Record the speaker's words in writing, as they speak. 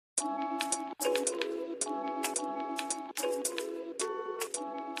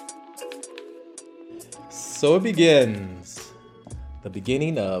So it begins. The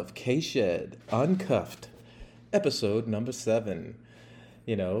beginning of K-Shed Uncuffed, episode number 7.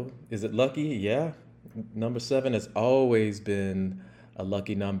 Is it lucky? Yeah. Number 7 has always been a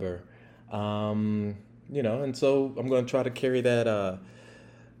lucky number. And so I'm going to try to carry that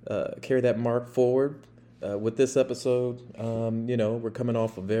mark forward with this episode. We're coming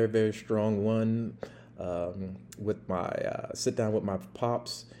off a very, very strong one with my sit down with my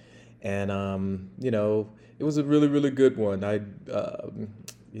pops. And, it was a really, really good one. I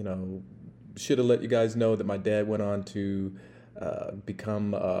should have let you guys know that my dad went on to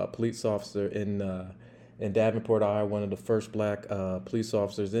become a police officer in Davenport, Iowa, one of the first black police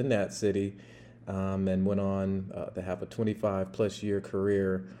officers in that city, and went on to have a 25 plus year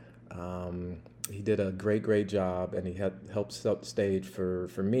career. He did a great, great job, and he helped set the stage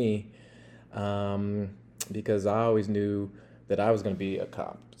for me, because I always knew that I was going to be a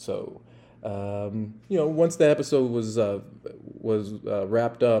cop. So, once the episode was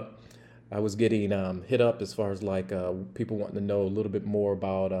wrapped up, I was getting hit up as far as people wanting to know a little bit more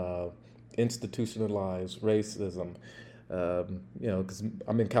about institutionalized racism. Because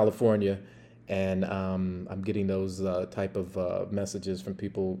I'm in California, and I'm getting those type of messages from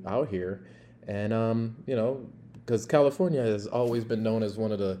people out here, and because California has always been known as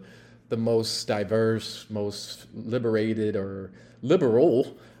one of the most diverse, most liberated or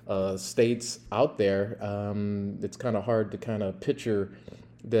liberal states out there. It's kind of hard to kind of picture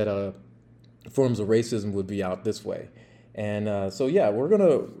that forms of racism would be out this way. And I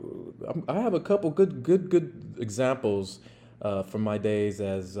have a couple good examples from my days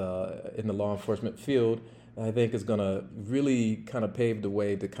as in the law enforcement field. I think is gonna really kind of pave the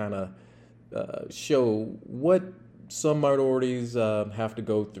way to kind of show what some minorities have to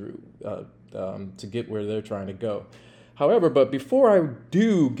go through to get where they're trying to go. However, but before I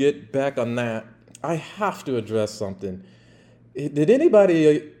do get back on that, I have to address something. Did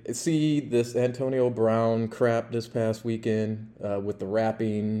anybody see this Antonio Brown crap this past weekend with the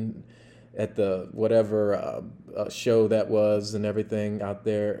rapping at the whatever show that was and everything out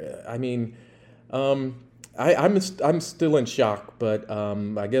there? I mean, I'm still in shock, but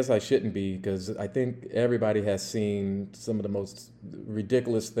I guess I shouldn't be, because I think everybody has seen some of the most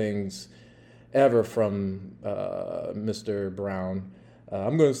ridiculous things ever from Mr. Brown.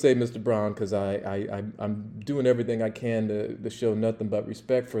 I'm going to say Mr. Brown because I'm doing everything I can to show nothing but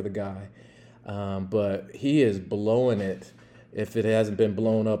respect for the guy. But he is blowing it if it hasn't been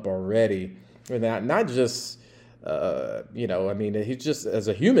blown up already. And not just, he's just, as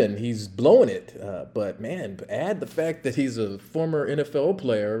a human, he's blowing it. But man, add the fact that he's a former NFL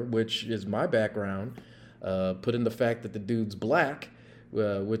player, which is my background. Put in the fact that the dude's black,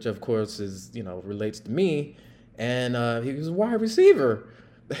 which of course is, relates to me. And he was a wide receiver.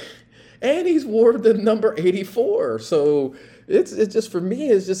 And he's wore the number 84. So it's just, for me,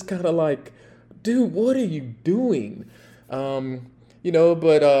 it's just kind of like, dude, what are you doing? But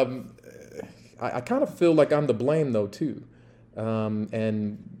I kind of feel like I'm to blame, though, too. And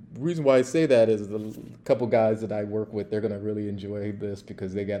the reason why I say that is the couple guys that I work with, they're going to really enjoy this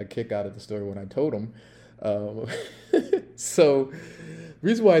because they got a kick out of the story when I told them. So the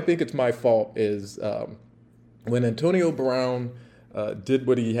reason why I think it's my fault is when Antonio Brown did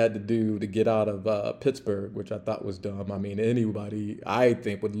what he had to do to get out of Pittsburgh, which I thought was dumb. I mean, anybody, I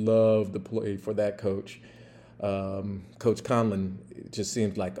think, would love to play for that coach. Coach Conlon just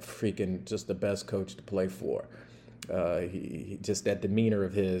seems like just the best coach to play for. He just, that demeanor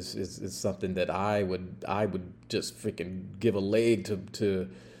of his is something that I would just freaking give a leg to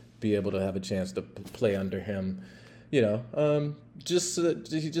be able to have a chance to play under him. He just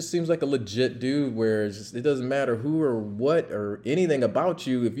seems like a legit dude where it doesn't matter who or what or anything about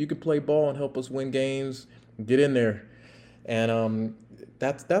you. If you could play ball and help us win games, get in there. And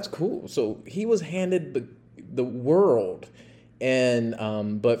that's cool. So he was handed the world,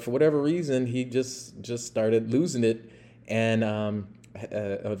 and but for whatever reason, he just started losing it. And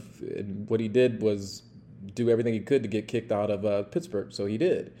what he did was do everything he could to get kicked out of Pittsburgh. So he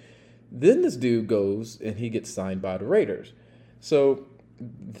did. Then this dude goes and he gets signed by the Raiders. So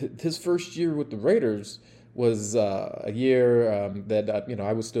his first year with the Raiders was a year that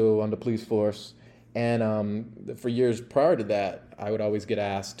I was still on the police force, and for years prior to that, I would always get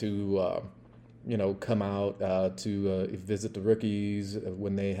asked to come out to visit the rookies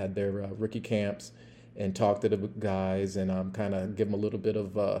when they had their rookie camps and talk to the guys and kind of give them a little bit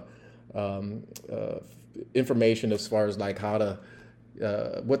of information as far as like how to.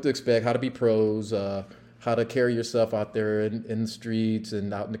 What to expect, how to be pros, how to carry yourself out there in the streets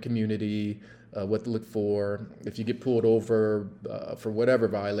and out in the community, what to look for. If you get pulled over for whatever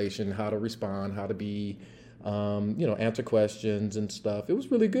violation, how to respond, how to be answer questions and stuff. It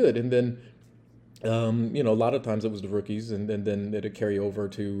was really good. And then, a lot of times it was the rookies, and then it'd carry over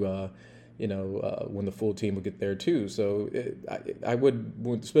to, when the full team would get there too. So I would,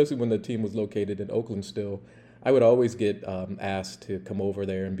 especially when the team was located in Oakland still, I would always get asked to come over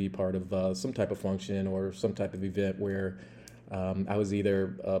there and be part of some type of function or some type of event where I was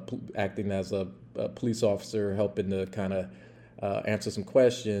either acting as a police officer, helping to kind of answer some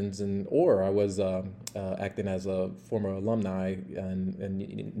questions, or I was acting as a former alumni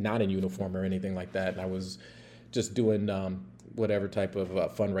and not in uniform or anything like that. And I was just doing whatever type of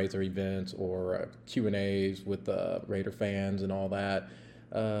fundraiser events or Q&As with Raider fans and all that.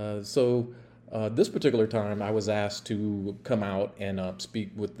 So this particular time, I was asked to come out and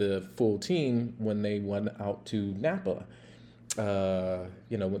speak with the full team when they went out to Napa,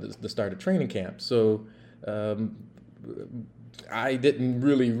 with the start of training camp. So I didn't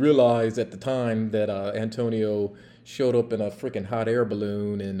really realize at the time that Antonio showed up in a freaking hot air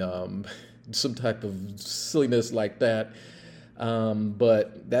balloon and some type of silliness like that.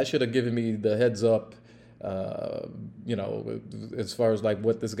 But that should have given me the heads up, as far as like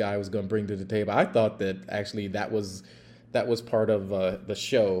what this guy was going to bring to the table. I thought that actually that was part of the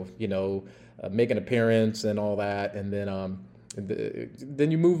show, make an appearance and all that, and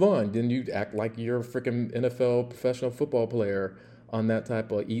then you move on. Then you act like you're a freaking NFL professional football player on that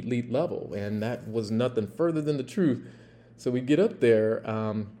type of elite level, and that was nothing further than the truth. So we get up there.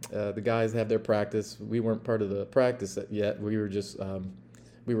 The guys have their practice. We weren't part of the practice yet. We were just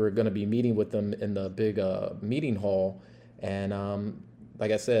we were going to be meeting with them in the big meeting hall, and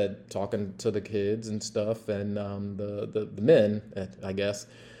like I said, talking to the kids and stuff, and the men, I guess.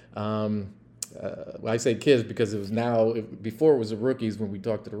 I say kids because it was before it was the rookies when we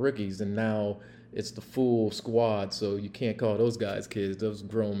talked to the rookies, and now it's the full squad. So you can't call those guys kids; those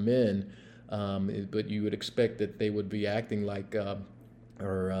grown men. But you would expect that they would be acting like,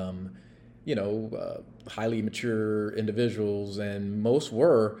 highly mature individuals, and most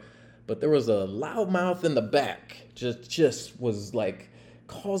were. But there was a loudmouth in the back, just was like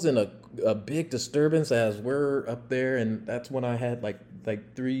causing a big disturbance as we're up there, and that's when I had like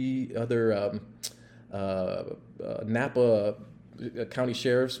three other Napa county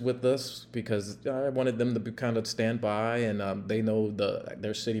sheriffs with us because I wanted them to be kind of stand by, and they know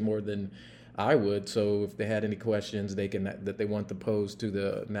their city more than I would. So if they had any questions that they want to pose to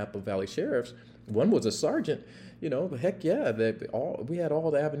the Napa Valley sheriffs, one was a sergeant. Heck yeah, we had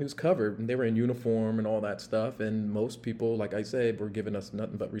all the avenues covered, and they were in uniform and all that stuff. And most people, like I said, were giving us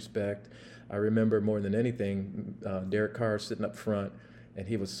nothing but respect. I remember more than anything, Derek Carr sitting up front, and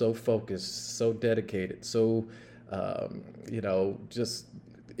he was so focused, so dedicated, so just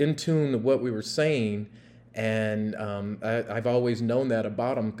in tune to what we were saying. And I've always known that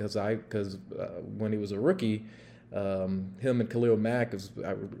about him because when he was a rookie, him and Khalil Mack,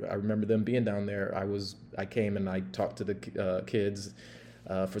 I remember them being down there. I came and I talked to the kids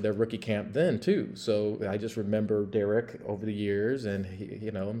for their rookie camp then too. So I just remember Derek over the years, and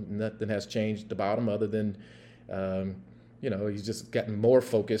nothing has changed about him other than he's just gotten more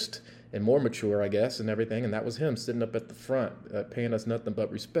focused and more mature, I guess, and everything. And that was him sitting up at the front, paying us nothing but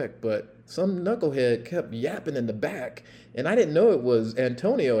respect. But some knucklehead kept yapping in the back, and I didn't know it was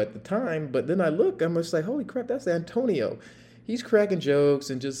Antonio at the time. But then I'm just like, holy crap, that's Antonio. He's cracking jokes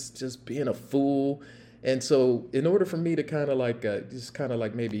and just being a fool. And so in order for me to kind of like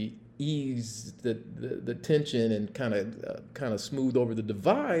maybe ease the tension and kind of smooth over the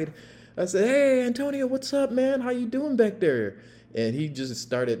divide, I said, hey, Antonio, what's up, man? How you doing back there? And he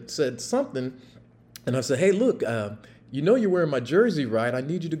just said something. And I said, hey, look, you're wearing my jersey, right? I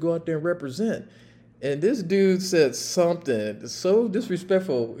need you to go out there and represent. And this dude said something so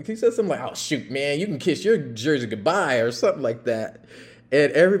disrespectful. He said something like, oh, shoot, man, you can kiss your jersey goodbye or something like that.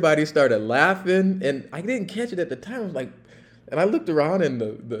 And everybody started laughing. And I didn't catch it at the time. I was like, and I looked around, and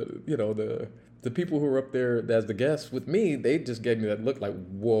the people who were up there as the guests with me, they just gave me that look like,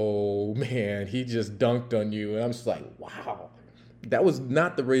 whoa, man, he just dunked on you. And I'm just like, wow. That was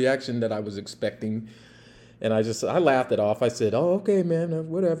not the reaction that I was expecting. And I laughed it off. I said, oh, okay, man,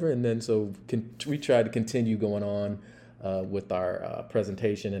 whatever. And then so we tried to continue going on with our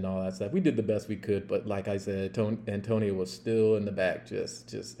presentation and all that stuff. We did the best we could. But like I said, Antonio was still in the back,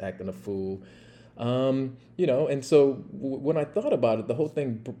 just acting a fool. And so when I thought about it, the whole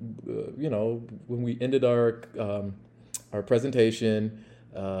thing, when we ended our presentation,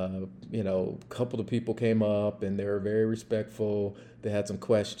 a couple of people came up and they were very respectful. They had some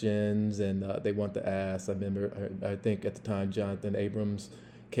questions and they wanted to ask. I remember, I think at the time, Jonathan Abrams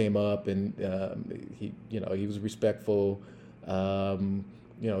came up and he was respectful.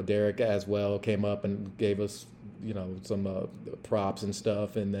 Derek as well came up and gave us, some props and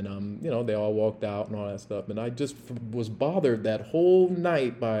stuff. And then, they all walked out and all that stuff. And I just was bothered that whole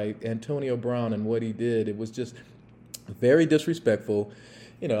night by Antonio Brown and what he did. It was just very disrespectful.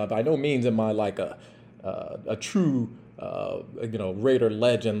 By no means am I like a true, Raider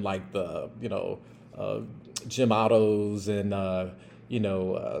legend like the, Jim Ottos and,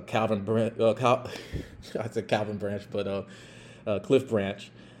 Calvin Branch. I said Calvin Branch, but Cliff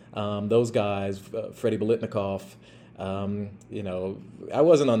Branch. Those guys, Freddie Bolitnikoff. I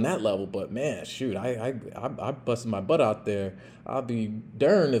wasn't on that level, but man, shoot, I busted my butt out there. I'll be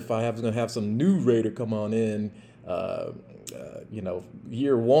darned if I have gonna have some new Raider come on in,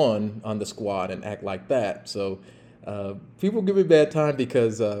 year one on the squad and act like that. So people give me a bad time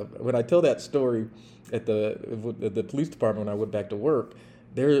because when I tell that story at the police department when I went back to work,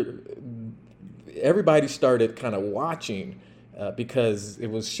 everybody started kind of watching because it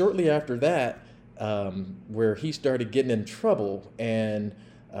was shortly after that where he started getting in trouble, and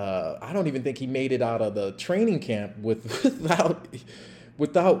I don't even think he made it out of the training camp without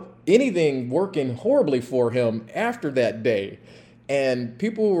anything working horribly for him after that day. And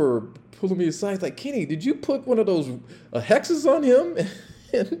people were pulling me aside like, Kenny, did you put one of those hexes on him?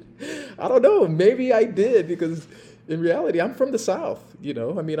 And I don't know, maybe I did, because in reality, I'm from the South. I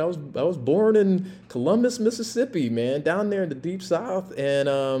was born in Columbus, Mississippi, man, down there in the deep South. And,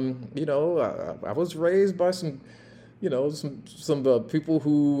 I was raised by some people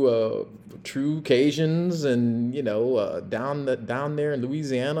who true Cajuns, and down there in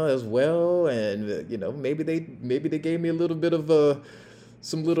Louisiana as well. And maybe they gave me a little bit of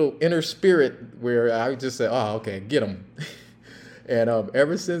some little inner spirit where I would just say, oh, okay, get them. And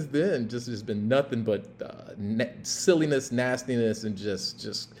ever since then, just been nothing but silliness, nastiness, and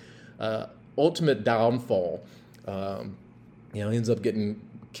just ultimate downfall. Ends up getting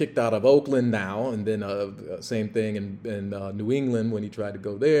kicked out of Oakland now, and then same thing in New England when he tried to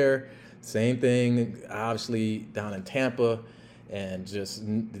go there. Same thing, obviously down in Tampa, and just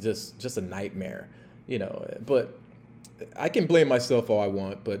a nightmare, But I can blame myself all I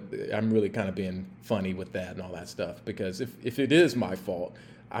want, but I'm really kind of being funny with that and all that stuff, because if it is my fault,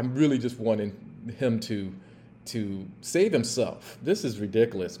 I'm really just wanting him to save himself. This is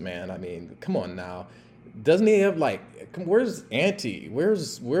ridiculous, man. I mean, come on now. Doesn't he have where's Auntie?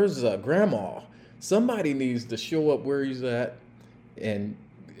 Where's Grandma? Somebody needs to show up where he's at and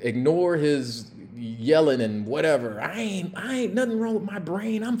ignore his yelling and whatever. I ain't nothing wrong with my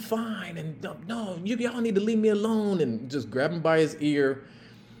brain. I'm fine. And no, y'all need to leave me alone. And just grab him by his ear,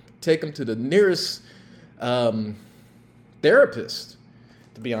 take him to the nearest therapist,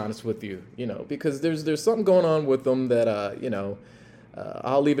 to be honest with you, because there's something going on with them that,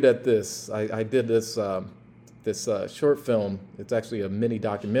 I'll leave it at this. I did this short film. It's actually a mini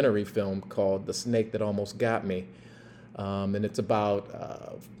documentary film called The Snake That Almost Got Me. And it's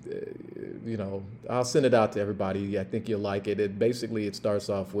about, I'll send it out to everybody. I think you'll like it. It starts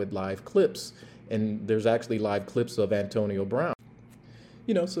off with live clips, and there's actually live clips of Antonio Brown.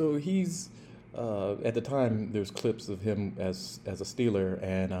 So he's, at the time, there's clips of him as a Steeler,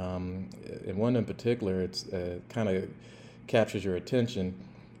 and in one in particular, it's kind of captures your attention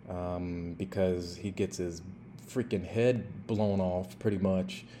because he gets his freaking head blown off pretty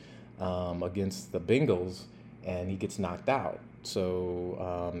much against the Bengals, and he gets knocked out.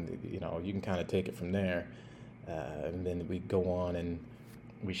 So, you can kind of take it from there. And then we go on and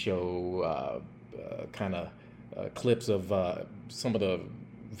we show clips of some of the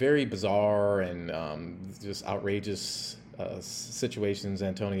very bizarre and just outrageous situations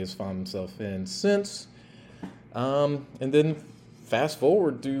Antonio's found himself in since. And then fast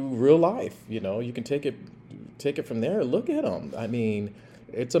forward to real life. You can take it from there. Look at him. I mean,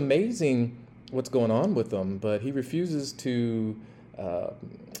 it's amazing what's going on with him, but he refuses to,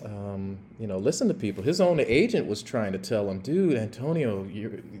 listen to people. His own agent was trying to tell him, dude, Antonio,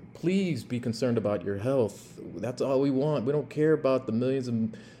 please be concerned about your health. That's all we want. We don't care about the millions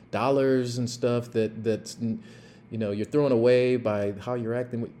of dollars and stuff that's you're throwing away by how you're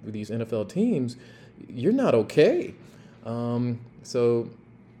acting with these NFL teams. You're not okay. So,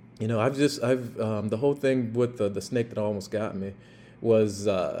 I've the whole thing with the snake that almost got me was,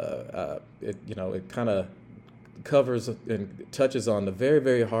 it kind of covers and touches on the very,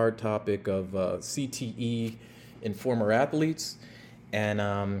 very hard topic of CTE in former athletes. And,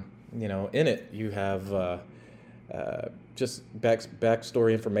 in it, you have just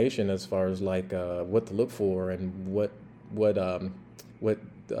backstory information as far as what to look for and what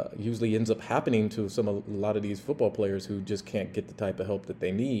usually ends up happening to a lot of these football players who just can't get the type of help that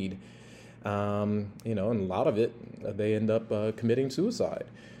they need. You know, and a lot of it, they end up committing suicide.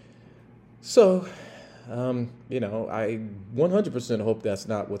 So, you know, I 100% hope that's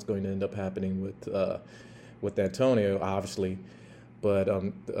not what's going to end up happening with Antonio, obviously. But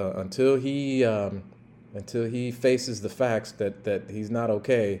until he faces the facts that he's not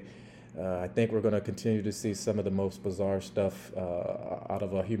okay, I think we're going to continue to see some of the most bizarre stuff out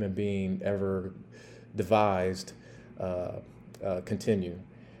of a human being ever devised continue.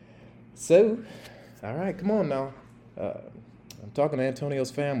 So, all right, come on now. I'm talking to Antonio's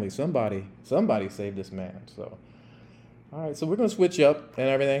family. Somebody save this man. So, all right, so we're gonna switch up and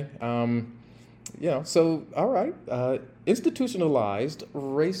everything. You know, so all right, institutionalized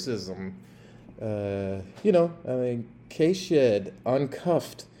racism. You know, I mean, K-Shed,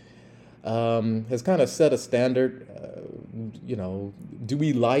 Uncuffed, has kind of set a standard. You know, do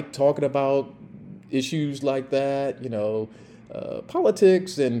we like talking about issues like that? You know,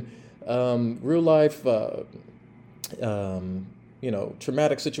 politics and real life. You know,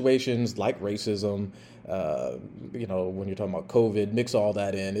 traumatic situations like racism, you know, when you're talking about COVID, mix all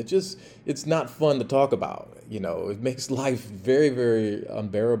that in. It's not fun to talk about. You know, it makes life very, very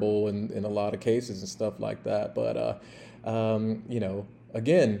unbearable in a lot of cases and stuff like that. But, you know,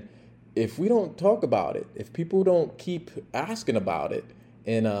 again, if we don't talk about it, if people don't keep asking about it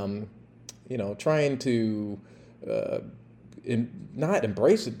and, you know, trying to, not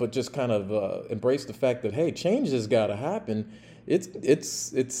embrace it, but just kind of embrace the fact that, hey, change has got to happen. It's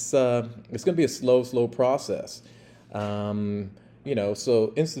going to be a slow process. You know,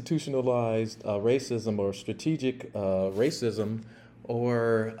 so institutionalized racism or strategic racism,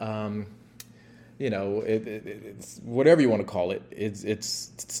 or you know, it's whatever you want to call it. It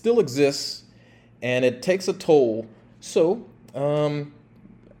still exists, and it takes a toll. So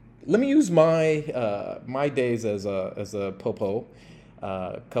let me use my days as a popo.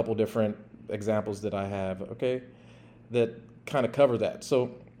 A couple different examples that I have. Okay, that kind of cover that.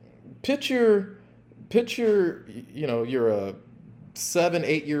 So picture, you know, you're a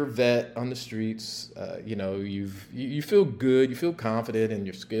 7-8 year vet on the streets. You know, you feel good, you feel confident in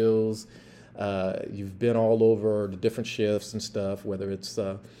your skills. You've been all over the different shifts and stuff, whether it's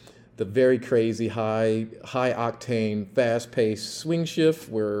the very crazy high octane, fast paced swing shift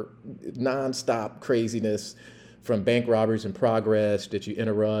where nonstop craziness from bank robberies in progress that you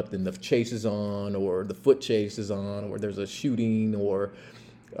interrupt and the chase is on, or the foot chase is on, or there's a shooting, or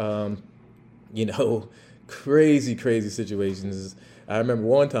you know, crazy situations. I remember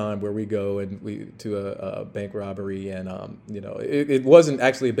one time where we go and we to a bank robbery, and you know, it wasn't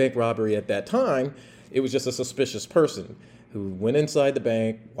actually a bank robbery at that time. It was just a suspicious person who went inside the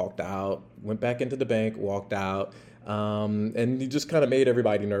bank, walked out, went back into the bank, walked out, and he just kind of made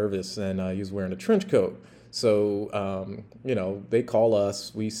everybody nervous. And he was wearing a trench coat. So you know, they call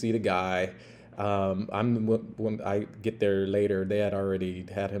us. We see the guy. When I get there later, they had already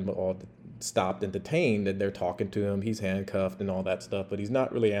had him all stopped and detained, and they're talking to him. He's handcuffed and all that stuff, but he's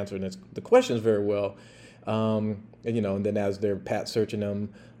not really answering the questions very well. And you know, and then as they're pat searching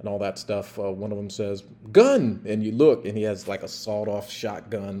him and all that stuff, one of them says, "Gun!" And you look, and he has like a sawed-off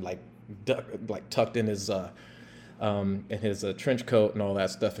shotgun, like tucked in his trench coat and all that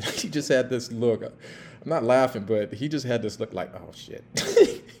stuff. And he just had this look. I'm not laughing, but he just had this look like, "Oh shit,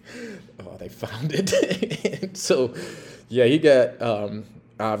 oh, they found it." And so, yeah, he got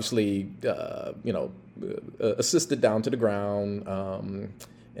obviously, you know, assisted down to the ground,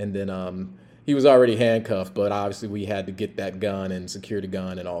 and then he was already handcuffed, but obviously we had to get that gun and secure the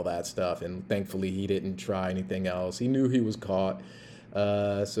gun and all that stuff. And thankfully, he didn't try anything else. He knew he was caught,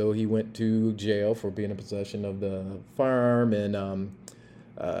 so he went to jail for being in possession of the firearm and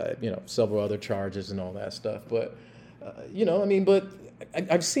you know, several other charges and all that stuff. But you know, I mean, but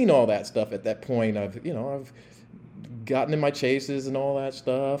I've seen all that stuff at that point. I've gotten in my chases and all that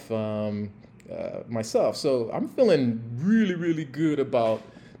stuff myself. So I'm feeling really good about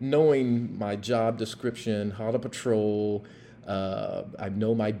knowing my job description, how to patrol. I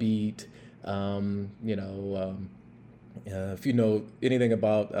know my beat. You know, if you know anything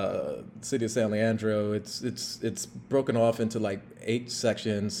about the city of San Leandro, it's broken off into like 8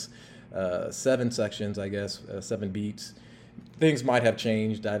 sections, 7 sections, I guess, 7 beats. Things might have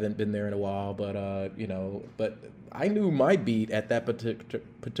changed. I haven't been there in a while, but you know, but I knew my beat at that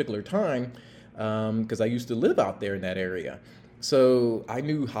particular time because I used to live out there in that area. So I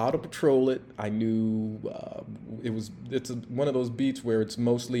knew how to patrol it. I knew it's one of those beats where it's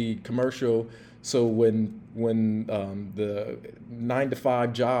mostly commercial. So when the 9 to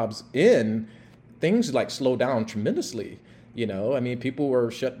 5 jobs in, things like slow down tremendously. I mean, people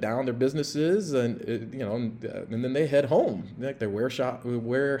were shut down their businesses, and and then they head home, like their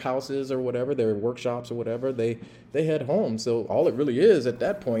warehouses or whatever, their workshops or whatever. They head home. So all it really is at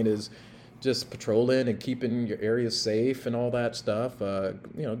that point is just patrolling and keeping your area safe and all that stuff.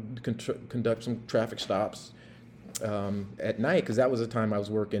 Conduct some traffic stops at night, because that was the time I was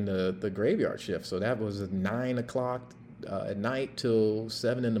working the graveyard shift. So that was at 9 o'clock at night till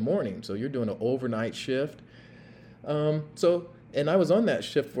 7 in the morning. So you're doing an overnight shift. And I was on that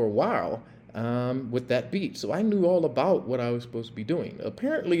shift for a while with that beat. So I knew all about what I was supposed to be doing.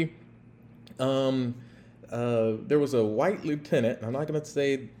 Apparently, there was a white lieutenant, I'm not going to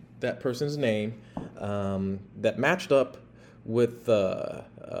say that person's name, that matched up with a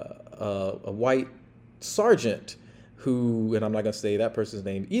white sergeant who, and I'm not going to say that person's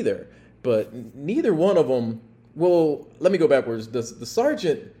name either, but neither one of them, well, let me go backwards. The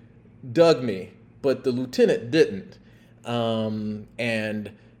sergeant dug me, but the lieutenant didn't.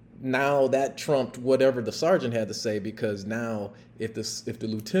 And now that trumped whatever the sergeant had to say, because now if the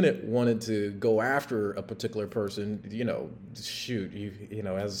lieutenant wanted to go after a particular person, shoot,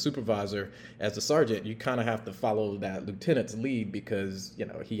 as a supervisor, as a sergeant, you kind of have to follow that lieutenant's lead, because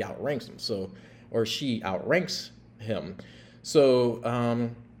he outranks him, or she outranks him. So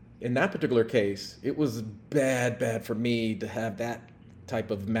in that particular case, it was bad for me to have that type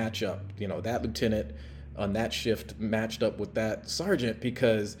of matchup. That lieutenant on that shift matched up with that sergeant,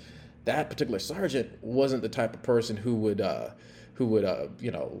 because that particular sergeant wasn't the type of person who would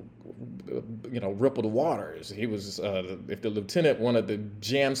ripple the waters. He was, if the lieutenant wanted to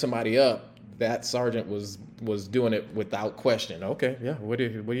jam somebody up, that sergeant was doing it without question. Okay, yeah, what do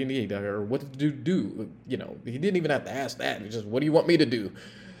you need, or what did you do? He didn't even have to ask that. He just, what do you want me to do?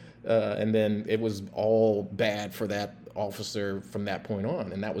 And then it was all bad for that officer from that point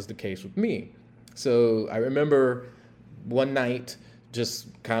on, and that was the case with me. So I remember one night just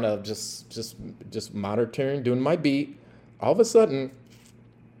kind of just monitoring, doing my beat. All of a sudden,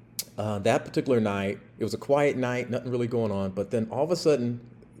 that particular night, it was a quiet night, nothing really going on. But then all of a sudden,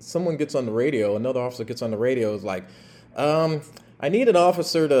 someone gets on the radio, another officer gets on the radio, is like, I need an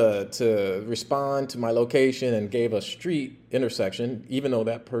officer to respond to my location, and gave a street intersection, even though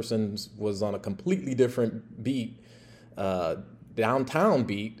that person was on a completely different beat, downtown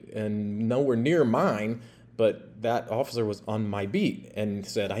beat, and nowhere near mine. But that officer was on my beat and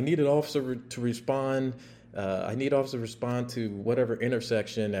said, I need an officer to respond. I need officer to respond to whatever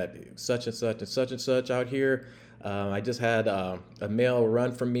intersection at such and such and such and such out here. I just had a male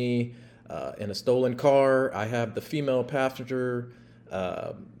run from me in a stolen car. I have the female passenger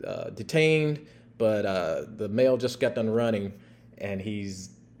detained, but the male just got done running, and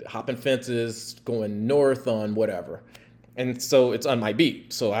he's hopping fences, going north on whatever. And so it's on my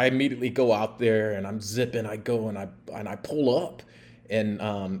beat. So I immediately go out there, and I'm zipping. I go and I pull up, and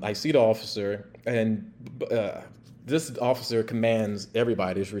I see the officer, and this officer commands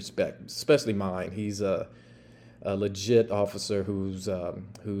everybody's respect, especially mine. He's a legit officer who's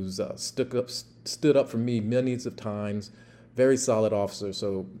stood up for me millions of times. Very solid officer.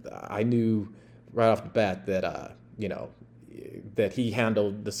 So I knew right off the bat that that he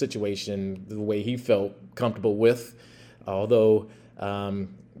handled the situation the way he felt comfortable with. Although,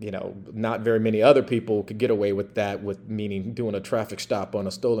 not very many other people could get away with that, meaning doing a traffic stop on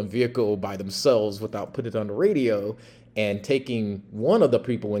a stolen vehicle by themselves without putting it on the radio, and taking one of the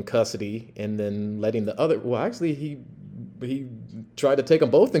people in custody and then letting the other. Well, actually, he tried to take them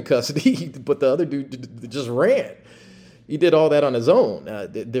both in custody, but the other dude just ran. He did all that on his own.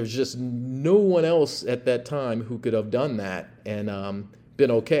 There's just no one else at that time who could have done that and been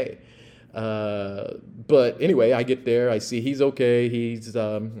okay. But anyway, I get there, I see he's okay. He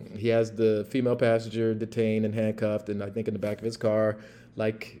has the female passenger detained and handcuffed, and I think in the back of his car,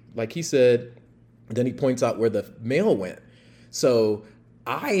 like he said. Then he points out where the male went. So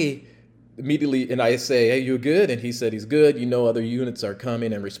I immediately, and I say, hey, you good? And he said he's good. Other units are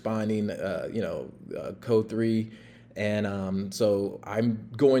coming and responding, code 3. And so I'm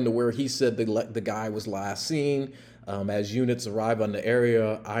going to where he said the guy was last seen. As units arrive on the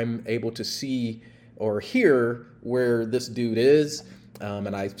area, I'm able to see or hear where this dude is.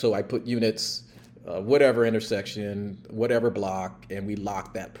 And I put units, whatever intersection, whatever block, and we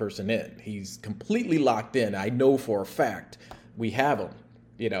lock that person in. He's completely locked in. I know for a fact we have him,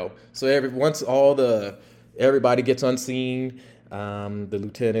 So everybody gets unseen. The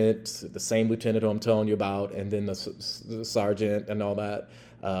lieutenant, the same lieutenant who I'm telling you about, and then the sergeant and all that.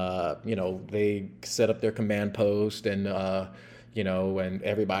 They set up their command post, and and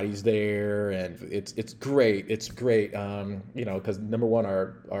everybody's there, and it's great. It's great, because number one,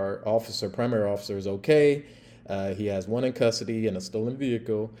 our primary officer is okay. He has one in custody in a stolen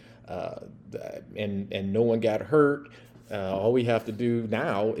vehicle, uh, and no one got hurt. All we have to do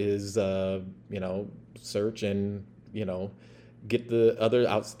now is, search and, get the other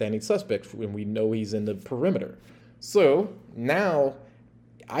outstanding suspects when we know he's in the perimeter. So now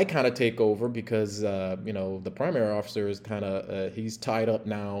I kind of take over because the primary officer is kind of he's tied up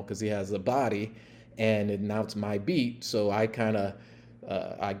now because he has a body, and now it's my beat. So I kind of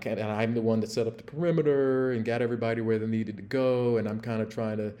and I'm the one that set up the perimeter and got everybody where they needed to go, and I'm kind of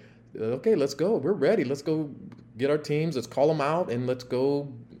trying to okay, let's go. We're ready. Let's go get our teams. Let's call them out and let's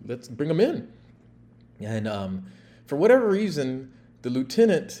go. Let's bring them in. And for whatever reason, the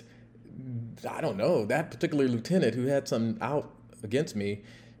lieutenant, I don't know, that particular lieutenant who had some out against me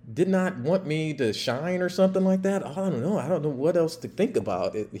did not want me to shine or something like that. I don't know. I don't know what else to think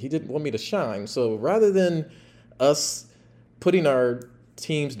about. He didn't want me to shine. So rather than us putting our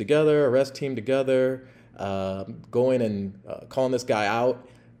teams together, arrest team together, going and calling this guy out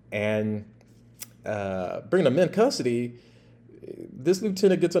and bringing him in custody, this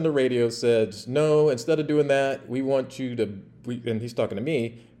lieutenant gets on the radio, says, no, instead of doing that, we want you to, and he's talking to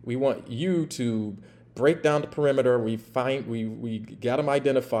me, we want you to break down the perimeter. We got him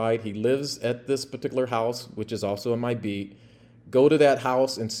identified. He lives at this particular house, which is also in my beat. Go to that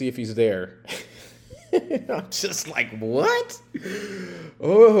house and see if he's there. I'm just like, what?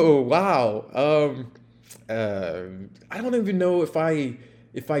 Oh, wow. I don't even know if I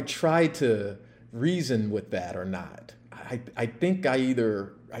tried to reason with that or not. I think I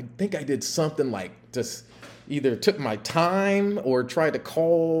did something like just either took my time or tried to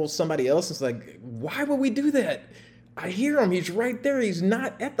call somebody else. It's like, why would we do that? I hear him. He's right there. He's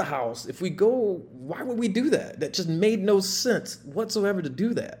not at the house. If we go, why would we do that? That just made no sense whatsoever to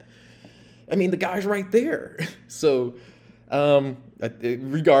do that. I mean, the guy's right there. So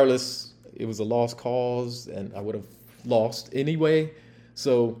regardless, it was a lost cause and I would have lost anyway.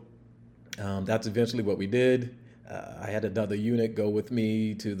 So that's eventually what we did. I had another unit go with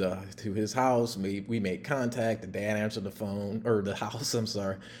me to his house. We made contact. The dad answered the phone, or the house, I'm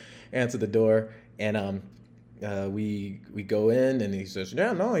sorry, answered the door. And we go in and he says,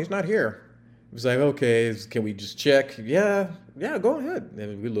 yeah, no, he's not here. It was like, okay, can we just check? Yeah, go ahead.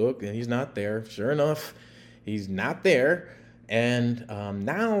 And we look and he's not there. Sure enough, he's not there. And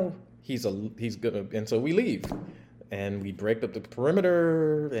now he's gonna, and so we leave. And we break up the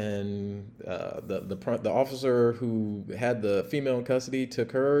perimeter, and the officer who had the female in custody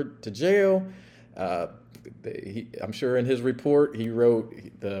took her to jail. I'm sure in his report he wrote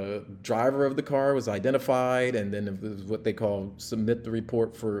the driver of the car was identified, and then it was what they call submit the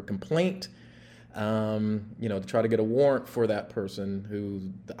report for complaint. To try to get a warrant for that person, who's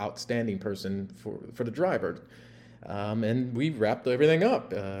the outstanding person for the driver. And we wrapped everything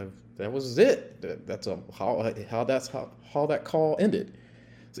up. That was it. That's how that call ended.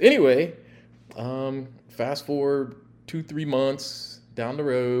 So anyway, fast forward 2-3 months down the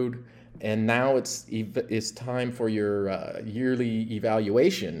road, and now it's time for your yearly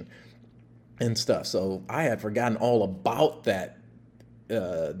evaluation and stuff. So I had forgotten all about that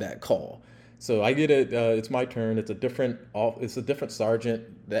call. So I get it. It's my turn. It's a different sergeant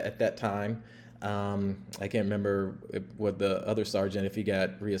at that time. I can't remember what the other sergeant, if he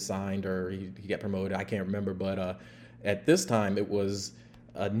got reassigned or he got promoted. I can't remember. But at this time, it was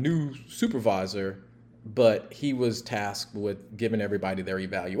a new supervisor, but he was tasked with giving everybody their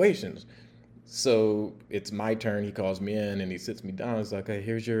evaluations. So it's my turn. He calls me in and he sits me down. He's like, okay,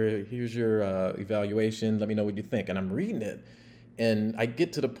 here's your evaluation. Let me know what you think. And I'm reading it. And I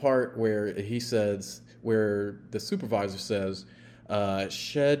get to the part where where the supervisor says,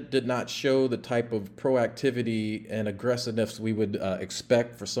 Shed did not show the type of proactivity and aggressiveness we would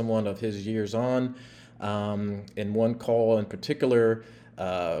expect for someone of his years on. In one call in particular,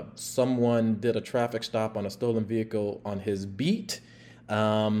 someone did a traffic stop on a stolen vehicle on his beat.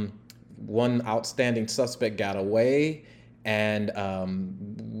 One outstanding suspect got away and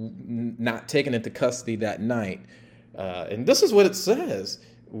not taken into custody that night. And this is what it says.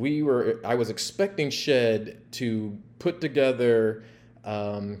 I was expecting Shed to put together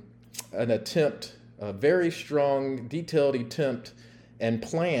an attempt, a very strong, detailed attempt and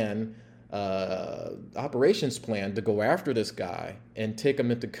plan, operations plan to go after this guy and take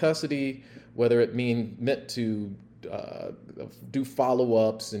him into custody, whether it meant to do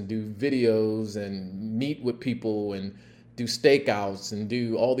follow-ups and do videos and meet with people and do stakeouts and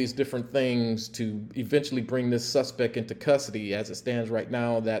do all these different things to eventually bring this suspect into custody. As it stands right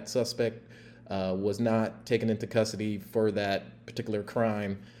now, that suspect was not taken into custody for that particular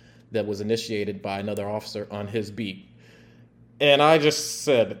crime that was initiated by another officer on his beat. And I just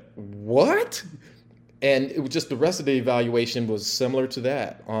said, what? And it was just the rest of the evaluation was similar to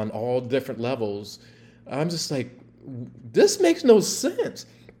that on all different levels. I'm just like, this makes no sense.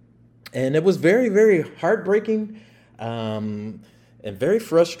 And it was very, very heartbreaking, and very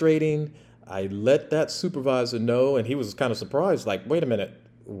frustrating. I let that supervisor know, and he was kind of surprised, like, wait a minute,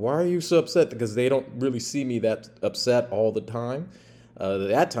 why are you so upset? Because they don't really see me that upset all the time.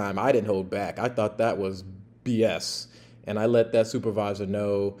 That time, I didn't hold back. I thought that was BS. And I let that supervisor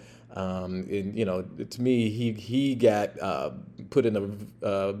know. And, you know, to me, he got put in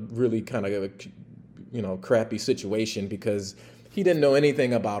a really kind of, crappy situation because he didn't know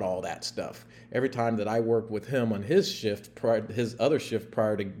anything about all that stuff. Every time that I worked with him on his shift, his other shift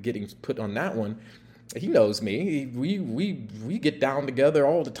prior to getting put on that one, he knows me. We get down together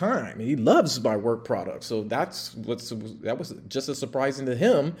all the time. He loves my work product. So that was just as surprising to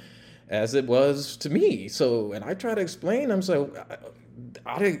him as it was to me. So, and I try to explain. I'm so,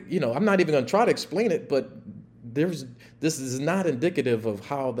 I'm not even going to try to explain it, but this is not indicative of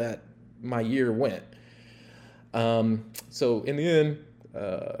how that my year went. So in the end,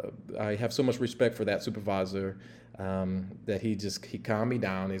 I have so much respect for that supervisor, that he calmed me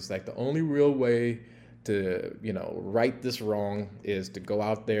down. He's like, the only real way to, right this wrong is to go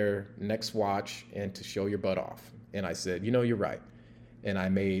out there next watch and to show your butt off. And I said, you're right. And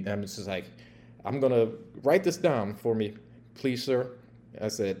I'm just like, I'm going to write this down for me, please, sir. I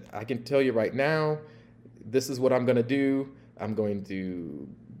said, I can tell you right now, this is what I'm going to do. I'm going to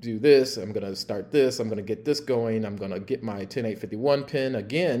do this. I'm going to start this. I'm going to get this going. I'm going to get my 10851 pin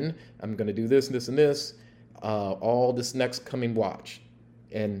again. I'm going to do this and this and this, all this next coming watch.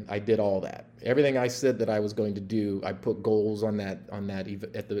 And I did all that. Everything I said that I was going to do, I put goals on that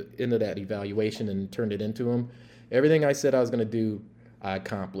at the end of that evaluation and turned it into them. Everything I said I was going to do, I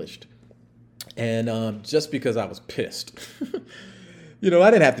accomplished. And just because I was pissed. I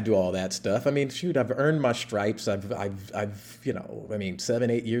didn't have to do all that stuff. I mean, shoot, I've earned my stripes. I've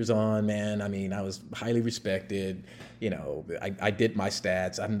 7-8 years on, man. I mean, I was highly respected. I did my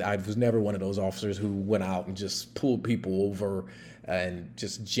stats. I was never one of those officers who went out and just pulled people over and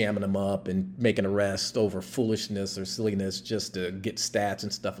just jamming them up and making arrests over foolishness or silliness just to get stats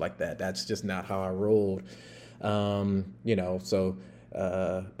and stuff like that. That's just not how I rolled. But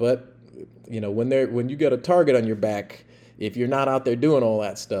when you get a target on your back, if you're not out there doing all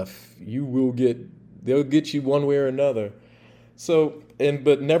that stuff, they'll get you one way or another. So,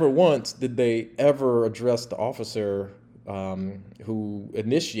 but never once did they ever address the officer who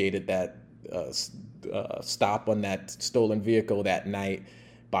initiated that stop on that stolen vehicle that night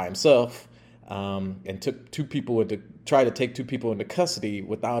by himself, and tried to take two people into custody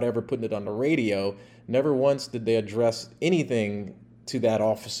without ever putting it on the radio. Never once did they address anything to that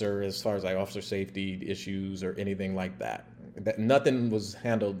officer as far as like officer safety issues or anything like that. Nothing was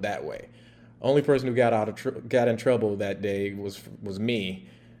handled that way. Only person who got in trouble that day was me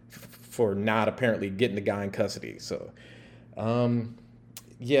for not apparently getting the guy in custody. So,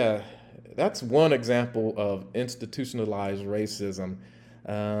 that's one example of institutionalized racism.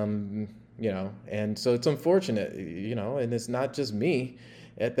 And so it's unfortunate, and it's not just me.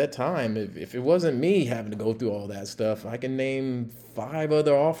 At that time, if it wasn't me having to go through all that stuff, I can name 5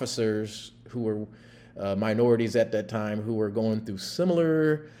 other officers who were minorities at that time who were going through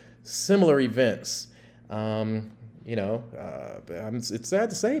similar events. It's sad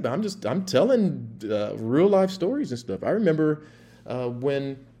to say, but I'm telling real life stories and stuff. I remember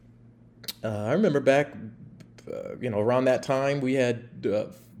back, around that time we had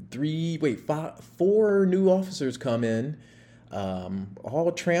 4 new officers come in.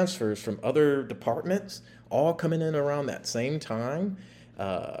 All transfers from other departments, all coming in around that same time.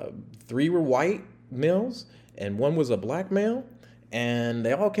 3 were white males and 1 was a black male, and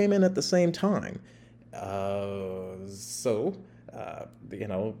they all came in at the same time.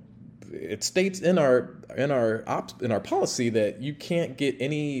 It states in our policy that you can't get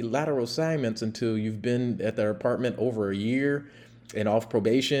any lateral assignments until you've been at the department over a year and off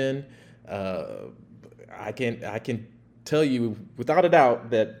probation. I can tell you without a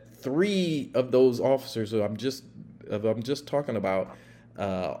doubt that 3 of those officers who I'm just talking about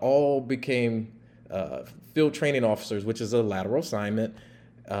all became field training officers, which is a lateral assignment,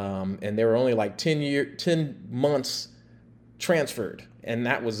 and they were only like 10 months transferred, and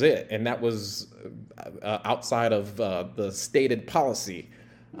that was it, and that was outside of the stated policy,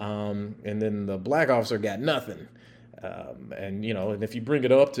 and then the black officer got nothing. And if you bring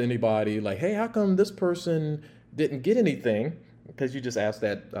it up to anybody like, hey, how come this person didn't get anything? Because you just asked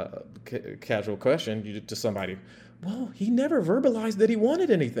that casual question to somebody. Well, he never verbalized that he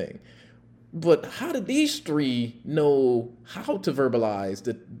wanted anything. But how did these three know how to verbalize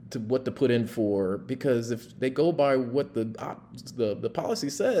to what to put in for? Because if they go by what the policy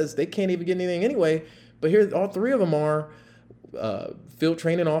says, they can't even get anything anyway. But here, all three of them are field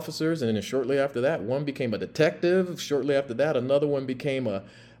training officers, and then shortly after that, one became a detective. Shortly after that, another one became a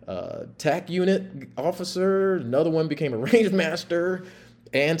TAC unit officer. Another one became a range master,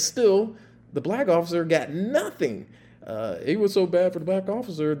 and still, the black officer got nothing. It was so bad for the black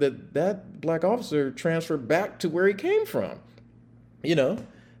officer that black officer transferred back to where he came from. You know,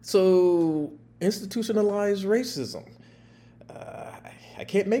 so institutionalized racism. Uh, I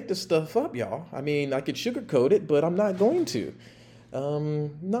can't make this stuff up, y'all. I mean, I could sugarcoat it, but I'm not going to.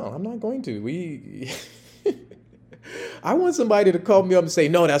 No, I'm not going to. I want somebody to call me up and say,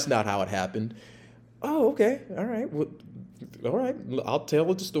 no, that's not how it happened. Oh, okay. All right. Well, all right. I'll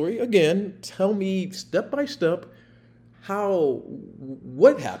tell the story again. Tell me step by step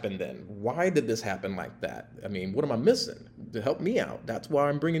what happened then? Why did this happen like that? I mean, what am I missing to help me out? That's why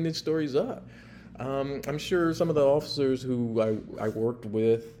I'm bringing these stories up. I'm sure some of the officers who I worked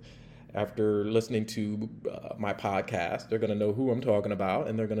with after listening to my podcast, they're going to know who I'm talking about,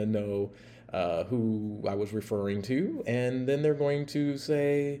 and they're going to know who I was referring to, and then they're going to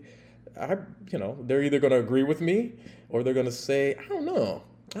say, they're either going to agree with me or they're going to say, I don't know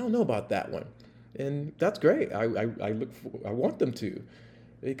about that one. And that's great. I want them to,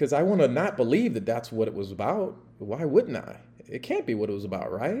 because I want to not believe that that's what it was about. Why wouldn't I? It can't be what it was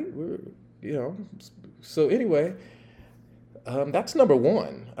about, right? So anyway, that's number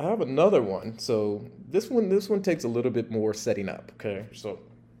one. I have another one. So this one takes a little bit more setting up. Okay. So,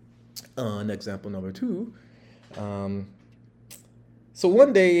 example number two. So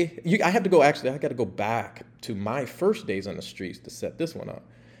one day, I got to go back to my first days on the streets to set this one up.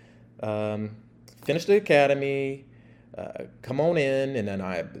 Finish the academy, come on in, and then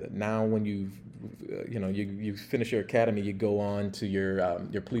now when you finish your academy, you go on to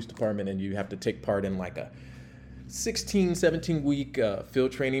your police department, and you have to take part in like a 17 week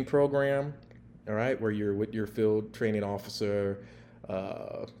field training program, all right, where you're with your field training officer,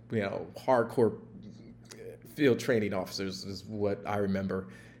 hardcore field training officers is what I remember.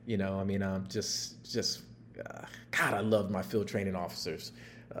 God, I loved my field training officers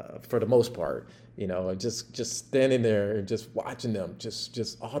for the most part. Just standing there and just watching them,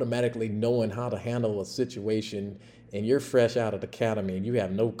 just automatically knowing how to handle a situation, and you're fresh out of the academy and you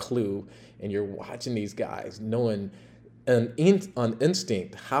have no clue, and you're watching these guys knowing on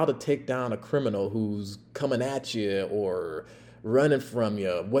instinct how to take down a criminal who's coming at you or running from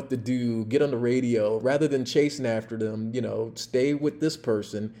you, what to do, get on the radio, rather than chasing after them, stay with this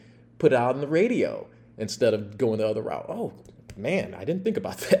person, put it out on the radio instead of going the other route. Oh, man, I didn't think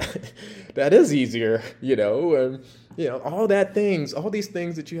about that. That is easier, all these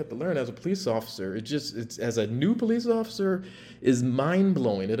things that you have to learn as a police officer. It's as a new police officer is mind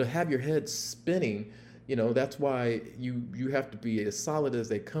blowing. It'll have your head spinning. That's why you have to be as solid as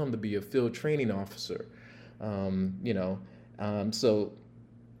they come to be a field training officer.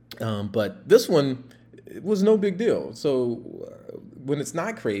 But this one, it was no big deal. So when it's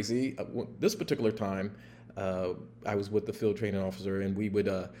not crazy, this particular time, I was with the field training officer, and we would,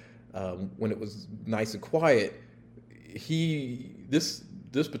 when it was nice and quiet, this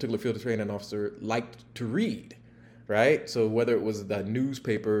particular field training officer liked to read, right? So whether it was the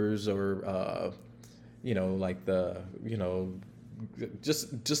newspapers or,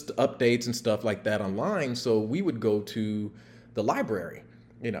 just updates and stuff like that online. So we would go to the library.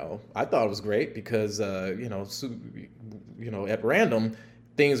 I thought it was great because, at random,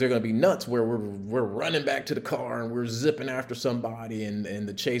 things are going to be nuts where we're running back to the car and we're zipping after somebody and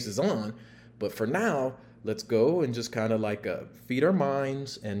the chase is on. But for now, let's go and just kind of feed our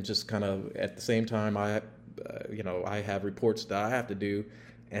minds, and just kind of at the same time, I have reports that I have to do.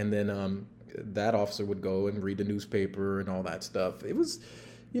 And then that officer would go and read the newspaper and all that stuff. It was,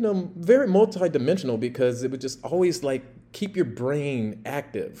 very multidimensional because it would just always keep your brain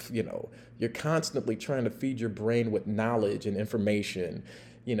active. You're constantly trying to feed your brain with knowledge and information.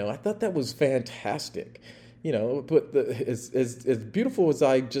 I thought that was fantastic. But as beautiful as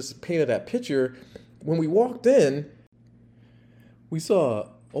I just painted that picture, when we walked in, we saw an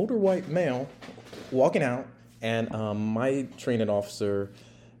older white male walking out, and my training officer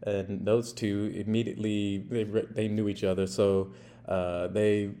and those two immediately they knew each other, so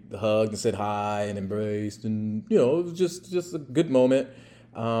they hugged and said hi and embraced, and it was just a good moment.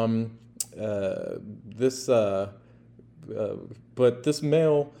 But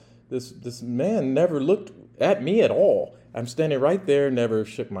this man never looked at me at all. I'm standing right there, never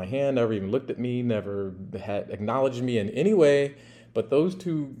shook my hand, never even looked at me, never had acknowledged me in any way. But those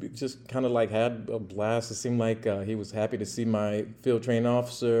two just kind of like had a blast. It seemed like he was happy to see my field training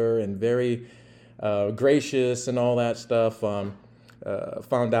officer and very gracious and all that stuff.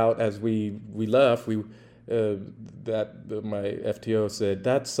 Found out as we left, that my FTO said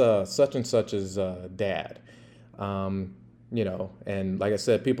that's such and such's dad. And like I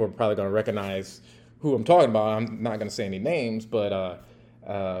said, people are probably going to recognize who I'm talking about. I'm not going to say any names, but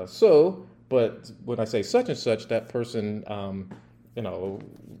but when I say such and such, that person,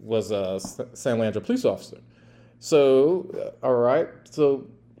 was a San Leandro police officer. So, all right. So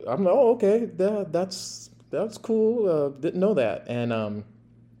I'm like, oh, okay, that's cool. Didn't know that, and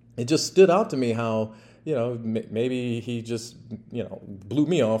it just stood out to me how maybe he just blew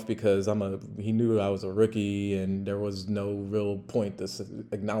me off because he knew I was a rookie and there was no real point to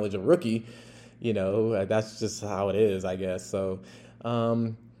acknowledge a rookie. That's just how it is, I guess. So,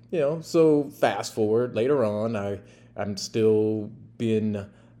 so fast forward later on, I'm still being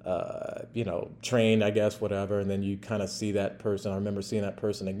trained, I guess, whatever, and then you kind of see that person. I remember seeing that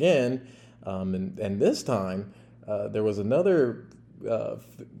person again, and this time there was another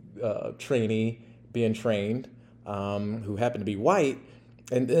trainee being trained who happened to be white,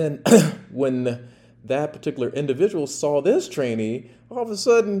 and then when that particular individual saw this trainee, all of a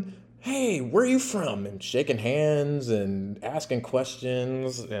sudden, hey, where are you from? And shaking hands and asking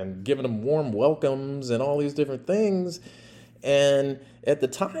questions and giving them warm welcomes and all these different things. And at the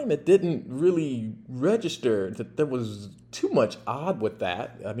time, it didn't really register that there was too much odd with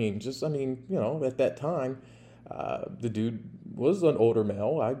that. At that time, the dude was an older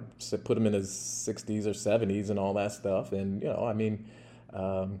male. I put him in his 60s or 70s and all that stuff. And,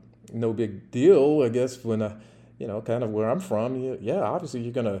 no big deal, I guess, when, kind of where I'm from.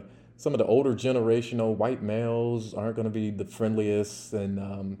 Obviously some of the older generational white males aren't going to be the friendliest.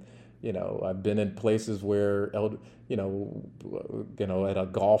 And, I've been in places where, at a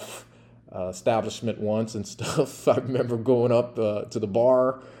golf establishment once and stuff. I remember going up to the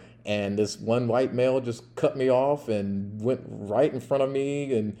bar, and this one white male just cut me off and went right in front of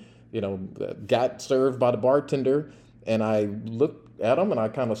me and, got served by the bartender. And I looked at him and I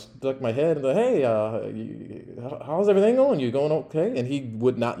kind of stuck my head and said, hey, how's everything going? You going okay? And he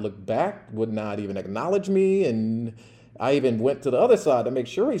would not look back, would not even acknowledge me. And I even went to the other side to make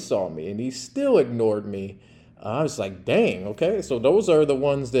sure he saw me, and he still ignored me. I was like, dang, okay. So those are the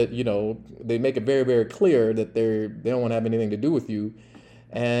ones that, they make it very, very clear that they don't want to have anything to do with you.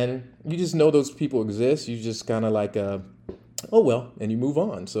 And you just know those people exist. You just kind of like, oh, well, and you move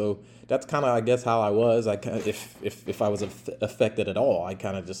on. So that's kind of, I guess, how I was. I kind of, if I was affected at all, I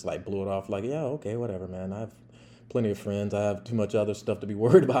kind of just like blew it off like, yeah, okay, whatever, man. I have plenty of friends. I have too much other stuff to be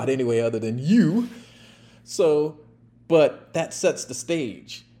worried about anyway, other than you. So, but that sets the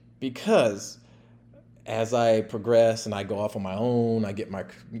stage, because as I progress and I go off on my own, I get my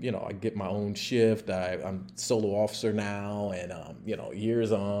own shift. I'm solo officer now, and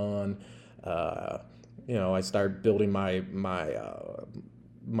years on, I start building my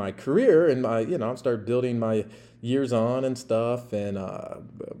career, and I start building my years on and stuff, and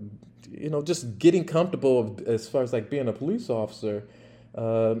just getting comfortable as far as like being a police officer,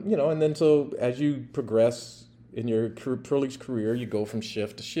 and then so as you progress in your police career, you go from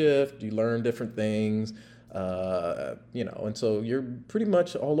shift to shift, you learn different things, and so you're pretty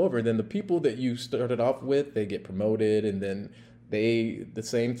much all over. Then the people that you started off with, they get promoted, and then the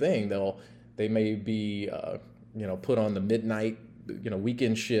same thing. They may be, put on the midnight,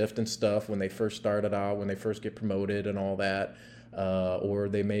 weekend shift and stuff when they first started out, when they first get promoted and all that. Or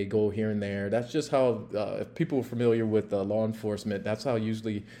they may go here and there. That's just how, if people are familiar with law enforcement, that's how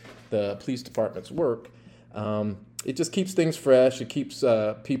usually the police departments work. It just keeps things fresh. It keeps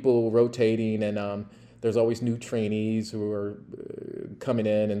people rotating, and there's always new trainees who are coming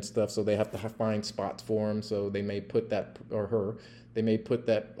in and stuff, so they have to find spots for them. So they may put that, or her, they may put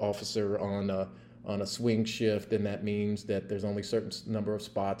that officer on a swing shift, and that means that there's only a certain number of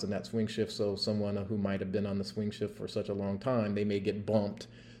spots in that swing shift. So someone who might have been on the swing shift for such a long time, they may get bumped.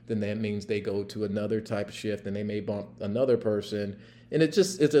 Then that means they go to another type of shift, and they may bump another person. And it's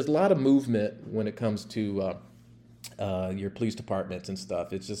a lot of movement when it comes to your police departments and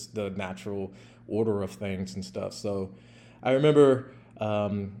stuff. It's just the natural order of things and stuff. So I remember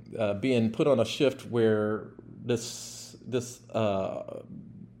being put on a shift where this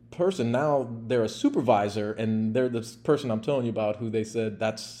person, now they're a supervisor, and they're this person I'm telling you about who they said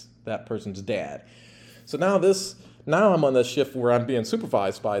that's that person's dad. So now I'm on the shift where I'm being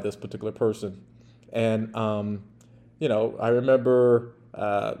supervised by this particular person. And, I remember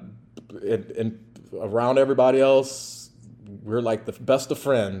around everybody else, we're like the best of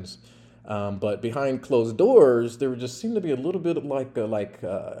friends. But behind closed doors, there just seemed to be a little bit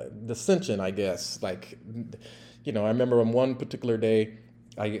of dissension, I guess. I remember on one particular day,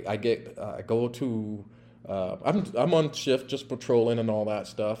 I go to I'm on shift, just patrolling and all that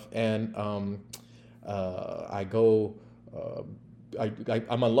stuff, and I go.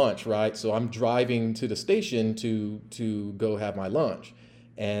 I'm on lunch, right? So I'm driving to the station to go have my lunch,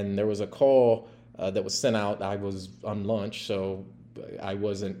 and there was a call that was sent out. I was on lunch, so I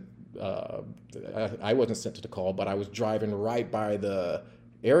wasn't I wasn't sent to the call, but I was driving right by the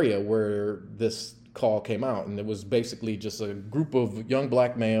area where this call came out, and it was basically just a group of young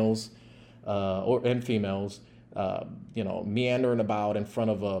black males and females, meandering about in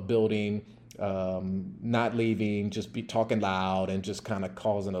front of a building, not leaving, just be talking loud and just kind of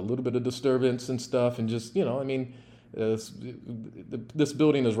causing a little bit of disturbance and stuff. And just, this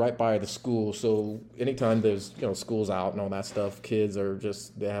building is right by the school. So anytime there's, schools out and all that stuff, kids are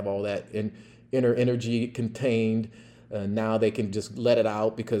just, they have all that inner energy contained. Now they can just let it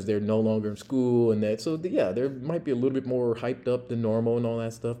out because they're no longer in school, and that. So yeah, there might be a little bit more hyped up than normal and all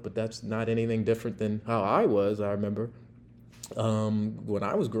that stuff, but that's not anything different than how I was. I remember when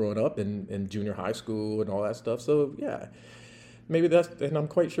I was growing up in junior high school and all that stuff. So yeah, maybe and I'm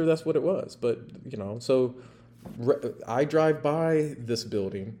quite sure that's what it was. But so I drive by this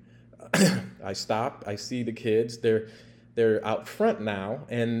building, I stop, I see the kids. They're out front now,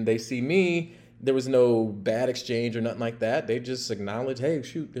 and they see me. There was no bad exchange or nothing like that. They just acknowledge, hey,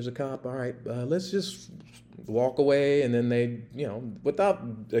 shoot, there's a cop. All right, let's just walk away. And then they, without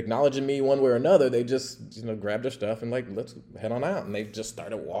acknowledging me one way or another, they just, grab their stuff and let's head on out. And they just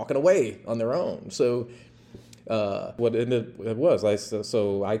started walking away on their own. So what it was,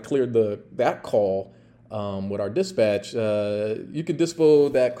 so I cleared that call with our dispatch. You could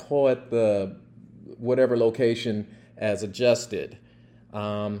dispo that call at the whatever location as adjusted.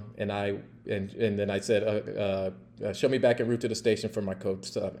 And then I said, show me back en route to the station for my code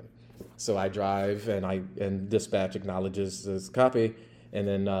 7. So I drive, and dispatch acknowledges this copy, and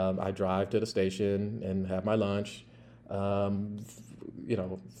then I drive to the station and have my lunch. And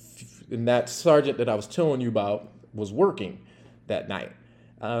that sergeant that I was telling you about was working that night.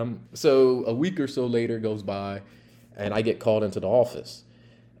 So a week or so later goes by, and I get called into the office,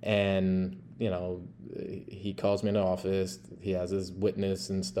 and he calls me in the office. He has his witness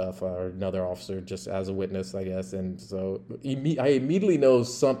and stuff, or another officer just as a witness, I guess. And so I immediately know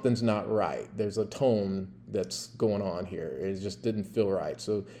something's not right. There's a tone that's going on here. It just didn't feel right.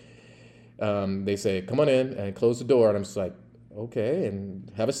 So they say, come on in and close the door. And I'm just like, okay,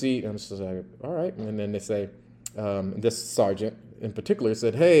 and have a seat. And I'm just like, all right. And then they say, this sergeant in particular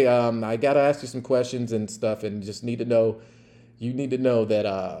said, hey, I got to ask you some questions and stuff, and you need to know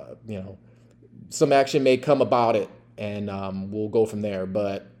that, some action may come about it, and we'll go from there.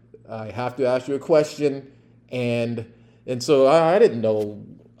 But I have to ask you a question, and so I didn't know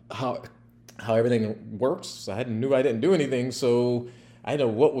how everything works. I didn't do anything, so I didn't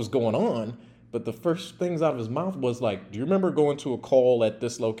know what was going on. But the first things out of his mouth was like, "Do you remember going to a call at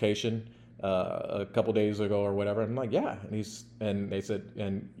this location a couple days ago or whatever?" And I'm like, "Yeah." And they said,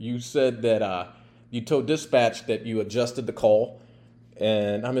 "And you said that you told dispatch that you adjusted the call."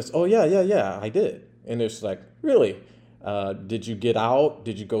 And I'm just, oh, yeah, I did. And it's like, really? Did you get out?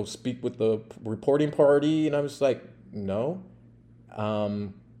 Did you go speak with the reporting party? And I was like, no.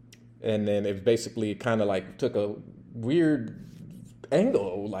 And then it basically kind of took a weird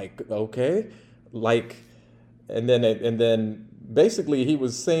angle, okay. And then basically he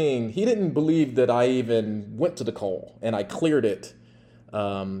was saying he didn't believe that I even went to the call and I cleared it,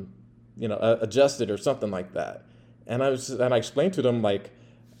 adjusted or something like that. And I explained to them,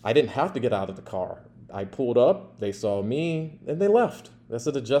 I didn't have to get out of the car. I pulled up, they saw me, and they left. That's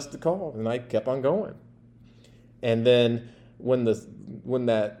an adjusted call, and I kept on going. And then when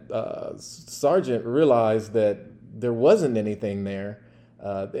that sergeant realized that there wasn't anything there,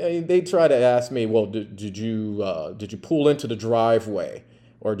 they tried to ask me, well, did you pull into the driveway?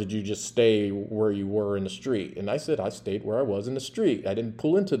 Or did you just stay where you were in the street? And I said, I stayed where I was in the street. I didn't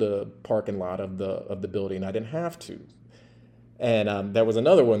pull into the parking lot of the building. I didn't have to. And that was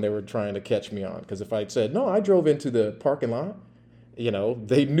another one they were trying to catch me on. Because if I'd said, no, I drove into the parking lot,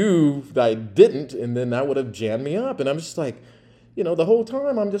 they knew that I didn't. And then that would have jammed me up. And I'm just like, the whole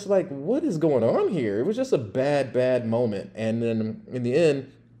time I'm just like, what is going on here? It was just a bad moment. And then in the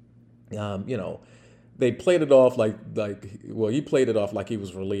end, they played it off he played it off like he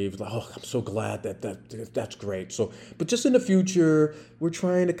was relieved. Like, oh, I'm so glad that's great. So, but just in the future, we're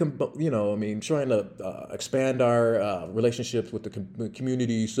trying to expand our relationships with the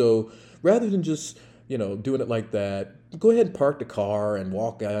community. So rather than just, doing it like that, go ahead and park the car and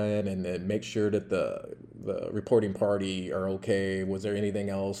walk in and then make sure that the reporting party are okay. Was there anything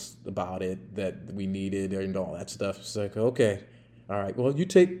else about it that we needed and all that stuff? It's like, okay, all right, well, you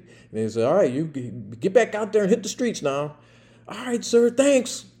take, and they say, all right, you get back out there and hit the streets now. All right, sir,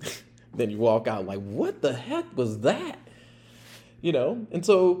 thanks. Then you walk out like, what the heck was that? And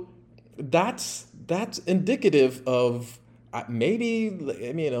so that's indicative of maybe,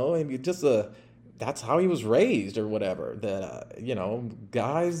 maybe just that's how he was raised or whatever. That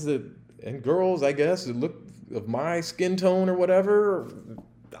guys and girls, I guess, that look of my skin tone or whatever,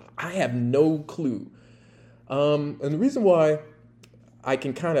 I have no clue. And the reason why I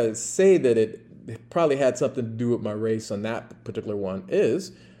can kind of say that it probably had something to do with my race on that particular one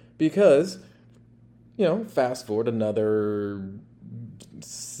is because, fast forward another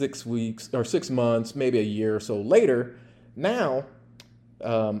 6 weeks or 6 months, maybe a year or so later, now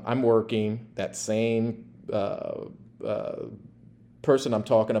I'm working. That same person I'm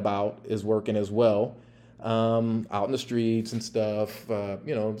talking about is working as well, out in the streets and stuff.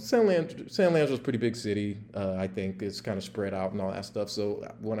 San Leandro's a pretty big city. I think it's kind of spread out and all that stuff. So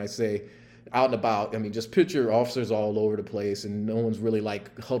when I say out and about, I mean, just picture officers all over the place and no one's really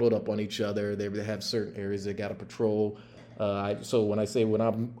like huddled up on each other. They have certain areas they got to patrol. So when I say when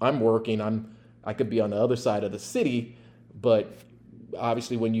I'm working, I could be on the other side of the city, but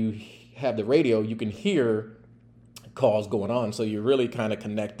obviously when you have the radio, you can hear calls going on. So you're really kind of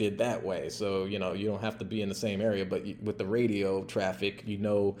connected that way. So, you don't have to be in the same area, but with the radio traffic,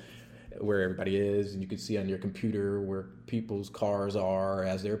 where everybody is, and you can see on your computer where people's cars are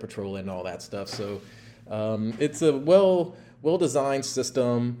as they're patrolling and all that stuff. So it's a well-designed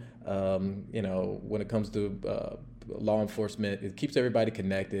system. When it comes to law enforcement, it keeps everybody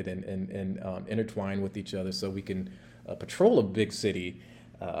connected and intertwined with each other so we can patrol a big city,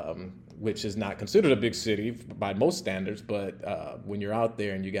 which is not considered a big city by most standards, but when you're out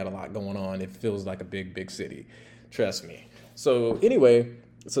there and you got a lot going on, it feels like a big city. Trust me. So anyway,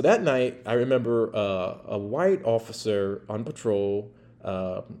 so that night, I remember a white officer on patrol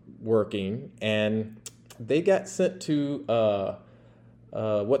working, and they got sent to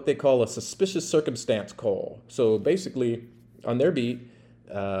what they call a suspicious circumstance call. So basically, on their beat,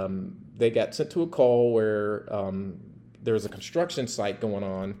 they got sent to a call where there was a construction site going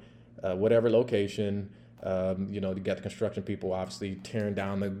on, whatever location. You got the construction people obviously tearing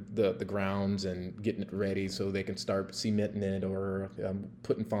down the grounds and getting it ready so they can start cementing it or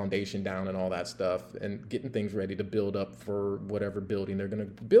putting foundation down and all that stuff and getting things ready to build up for whatever building they're going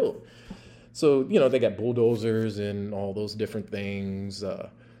to build. So, they got bulldozers and all those different things.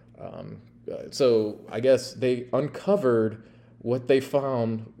 So I guess they uncovered what they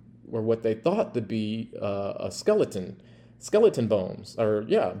found or what they thought to be a skeleton bones,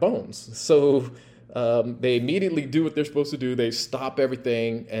 bones. So they immediately do what they're supposed to do. They stop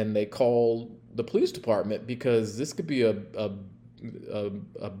everything and they call the police department because this could be a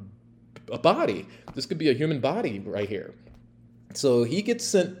body. This could be a human body right here. So he gets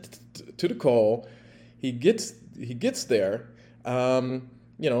sent to the call. He gets there.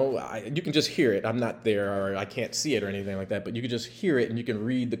 You can just hear it. I'm not there, or I can't see it or anything like that. But you can just hear it, and you can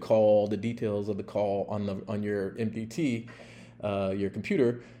read the call, the details of the call on your MDT, your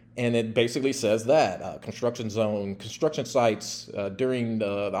computer, and it basically says that construction sites during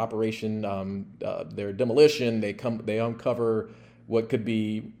the operation, their demolition, they uncover what could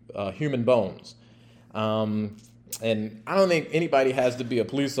be human bones. And I don't think anybody has to be a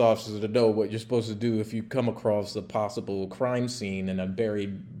police officer to know what you're supposed to do if you come across a possible crime scene and a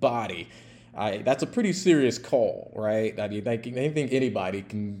buried body. That's a pretty serious call, right? I mean, I think anybody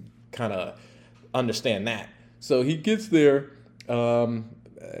can kind of understand that. So he gets there. I'm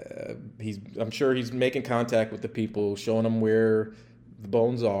sure he's making contact with the people, showing them where the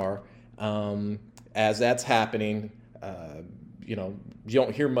bones are. As that's happening, you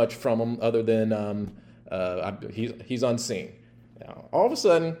don't hear much from him other than he's unseen. Now, all of a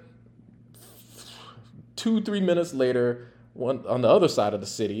sudden, 2-3 minutes later, on the other side of the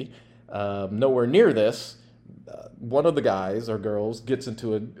city, nowhere near this, one of the guys or girls gets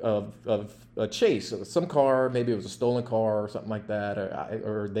into a chase. Some car, maybe it was a stolen car or something like that,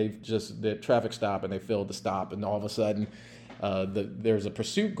 or the traffic stop and they failed to stop, and all of a sudden, there's a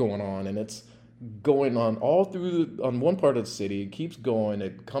pursuit going on, and it's going on all through on one part of the city. It keeps going.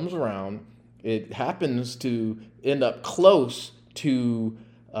 It comes around. It happens to end up close to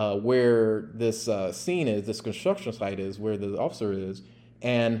where this scene is, this construction site is, where the officer is,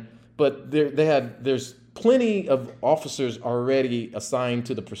 but there's plenty of officers already assigned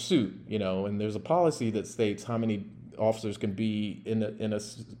to the pursuit, and there's a policy that states how many officers can be in a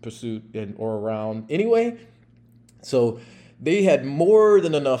pursuit or around anyway. So they had more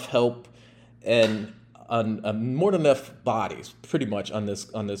than enough help and more than enough bodies, pretty much on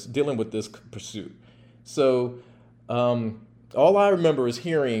this dealing with this pursuit. So all I remember is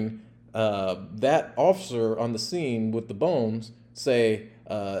hearing that officer on the scene with the bones say,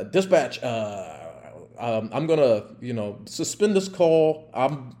 "Dispatch, I'm gonna suspend this call.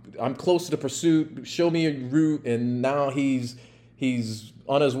 I'm close to the pursuit. Show me a route." And now he's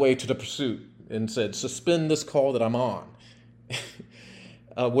on his way to the pursuit, and said, "Suspend this call that I'm on."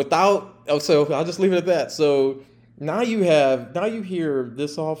 So I'll just leave it at that. So now you hear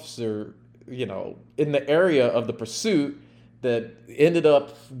this officer, in the area of the pursuit that ended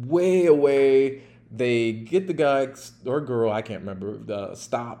up way away. They get the guy or girl, I can't remember,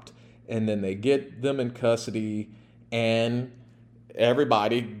 stopped, and then they get them in custody, and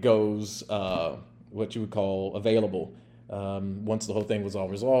everybody goes what you would call available. Once the whole thing was all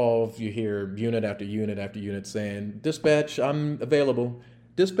resolved, you hear unit after unit after unit saying, "Dispatch, I'm available.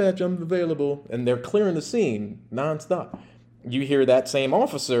 Dispatch, I'm available." And they're clearing the scene nonstop. You hear that same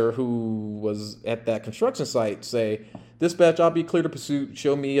officer who was at that construction site say, "Dispatch, I'll be clear to pursuit.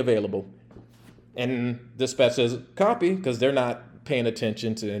 Show me available." And dispatch says, "Copy," because they're not paying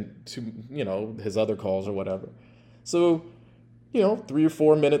attention to his other calls or whatever. So 3 or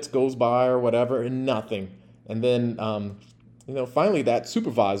 4 minutes goes by or whatever, and nothing. And then finally that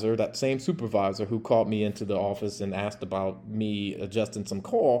same supervisor who called me into the office and asked about me adjusting some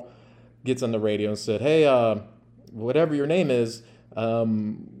call, gets on the radio and said, "Hey, whatever your name is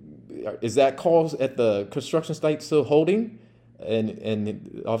that call at the construction site still holding?" And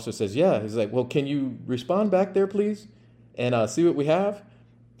the officer says, "Yeah." He's like, "Well, can you respond back there, please, and see what we have?"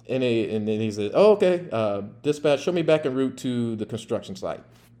 And then he said, "Oh, okay. Dispatch, show me back en route to the construction site."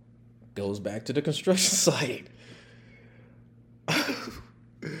 Goes back to the construction site.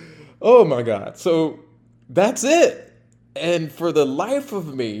 Oh my God. So that's it. And for the life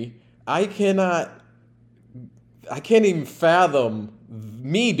of me, I can't even fathom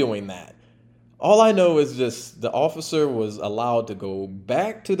me doing that. All I know is just the officer was allowed to go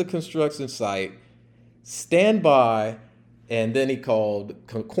back to the construction site, stand by, and then he called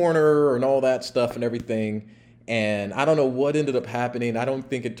coroner and all that stuff and everything. And I don't know what ended up happening. I don't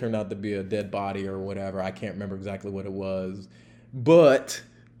think it turned out to be a dead body or whatever. I can't remember exactly what it was. But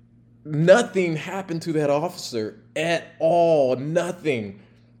nothing happened to that officer at all. Nothing.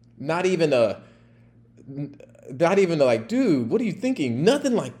 Not even like, "Dude, what are you thinking?"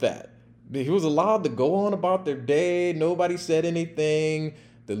 Nothing like that. He was allowed to go on about their day. Nobody said anything.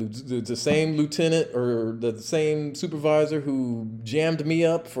 The same lieutenant or the same supervisor who jammed me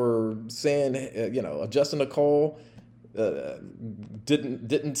up for saying, adjusting a call,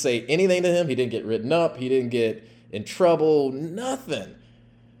 didn't say anything to him. He didn't get written up. He didn't get in trouble. Nothing.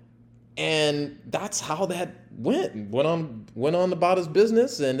 And that's how that went. Went on about his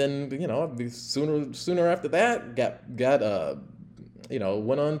business, and then sooner after that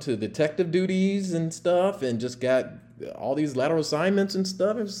went on to detective duties and stuff, and just got all these lateral assignments and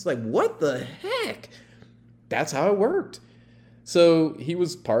stuff. It was just like, what the heck? That's how it worked. So he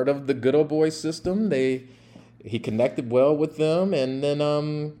was part of the good old boy system. He connected well with them, and then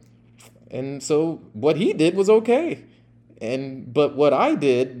and so what he did was okay. But what I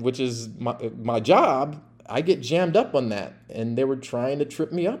did, which is my job, I get jammed up on that, and they were trying to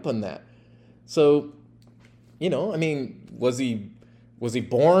trip me up on that. So, was he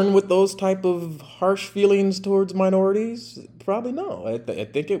born with those type of harsh feelings towards minorities? Probably no. I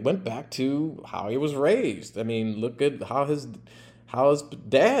think it went back to how he was raised. I mean, look at how his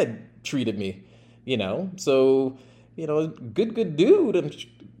dad treated me. So good dude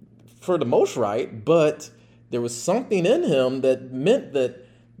for the most right, but there was something in him that meant that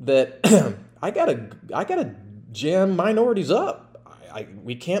I gotta jam minorities up.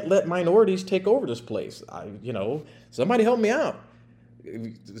 We can't let minorities take over this place. Somebody help me out.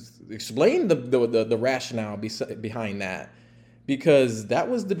 Explain the rationale behind that, because that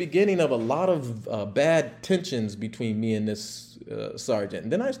was the beginning of a lot of bad tensions between me and this sergeant.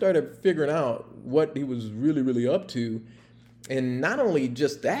 And then I started figuring out what he was really, really up to, and not only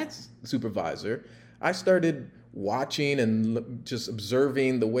just that supervisor, I started watching and just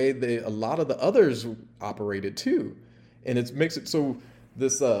observing the way a lot of the others operated too, and it makes it so.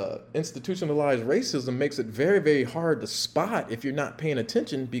 This institutionalized racism makes it very, very hard to spot if you're not paying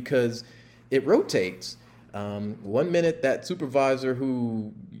attention, because it rotates. 1 minute, that supervisor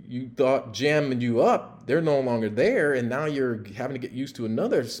who you thought jammed you up, they're no longer there, and now you're having to get used to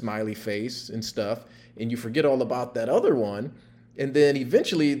another smiley face and stuff, and you forget all about that other one. And then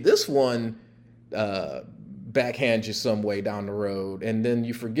eventually this one backhand you some way down the road, and then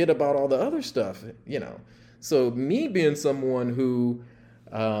you forget about all the other stuff, you know. So me being someone who,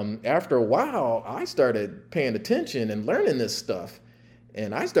 after a while, I started paying attention and learning this stuff,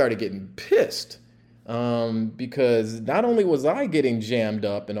 and I started getting pissed, because not only was I getting jammed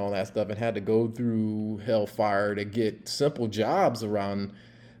up and all that stuff and had to go through hellfire to get simple jobs around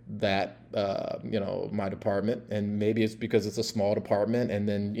that, my department, and maybe it's because it's a small department, and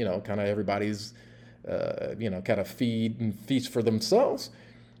then, kind of everybody's, kind of feed and feast for themselves.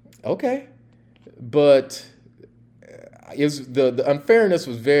 Okay. But the unfairness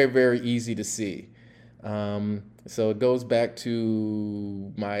was very, very easy to see. So it goes back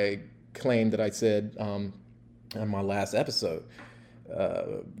to my claim that I said, on my last episode.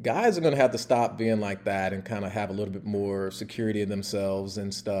 Guys are going to have to stop being like that and kind of have a little bit more security in themselves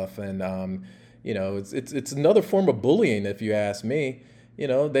and stuff. And, it's another form of bullying, if you ask me.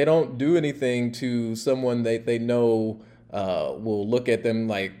 They don't do anything to someone they know will look at them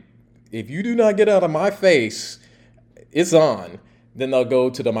like, if you do not get out of my face, it's on. Then they'll go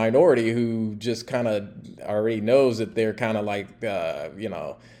to the minority who just kind of already knows that they're kind of like, a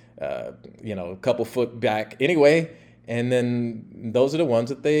couple foot back anyway. And then those are the ones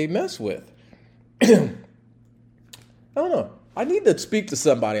that they mess with. I don't know. I need to speak to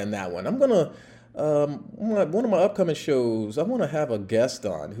somebody on that one. I'm going to, one of my upcoming shows, I want to have a guest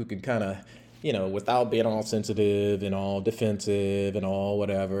on who can kind of, without being all sensitive and all defensive and all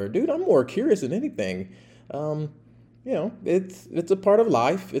whatever. Dude, I'm more curious than anything. It's a part of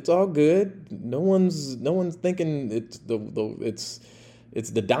life. It's all good. No one's thinking it's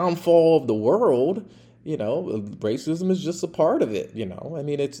the downfall of the world. Racism is just a part of it. I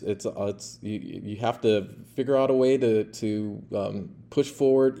mean, it's you have to figure out a way to push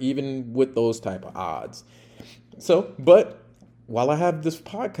forward even with those type of odds. So, but while I have this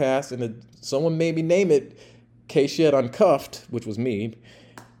podcast and someone maybe name it K-Shed Uncuffed, which was me,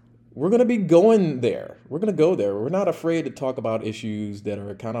 we're going to be going there. We're going to go there. We're not afraid to talk about issues that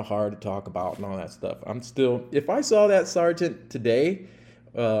are kind of hard to talk about and all that stuff. If I saw that sergeant today,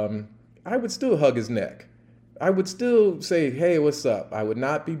 I would still hug his neck. I would still say, hey, what's up? I would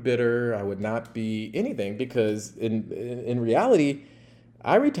not be bitter. I would not be anything, because in reality,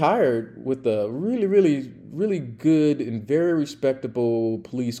 I retired with a really, really, really good and very respectable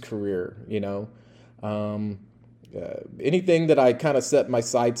police career, anything that I kind of set my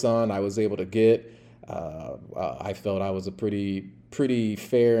sights on, I was able to get. I felt I was a pretty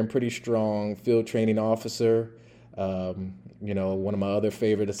fair and pretty strong field training officer. One of my other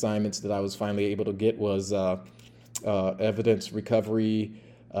favorite assignments that I was finally able to get was evidence recovery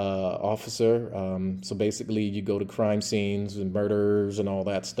officer. So basically, you go to crime scenes and murders and all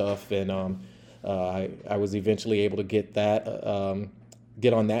that stuff, and I was eventually able to get on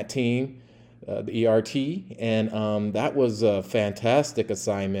that team. The ERT, and that was a fantastic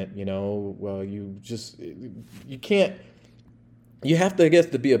assignment. You have to, I guess,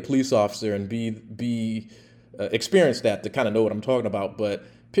 to be a police officer and be experience that to kind of know what I'm talking about. But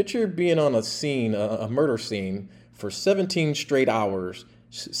picture being on a scene, a murder scene, for 17 straight hours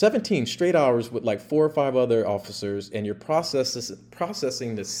with like 4 or 5 other officers, and you're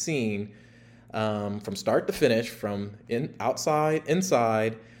processing the scene from start to finish, from outside,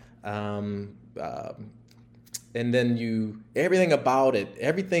 inside. And then everything about it,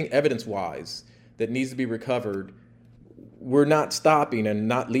 everything evidence-wise that needs to be recovered, we're not stopping and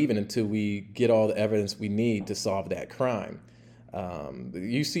not leaving until we get all the evidence we need to solve that crime.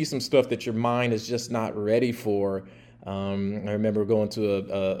 You see some stuff that your mind is just not ready for. I remember going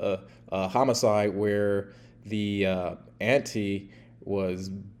to a homicide where the auntie was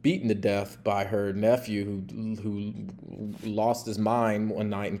beaten to death by her nephew who lost his mind one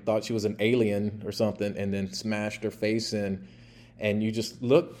night and thought she was an alien or something, and then smashed her face in. And you just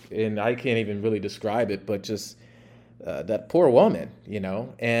look, and I can't even really describe it, but just that poor woman,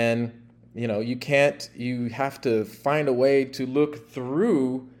 and you have to find a way to look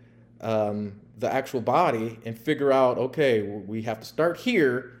through the actual body and figure out, okay, we have to start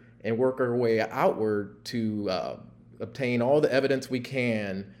here and work our way outward to obtain all the evidence we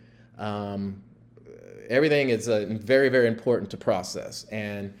can. Everything is very, very important to process.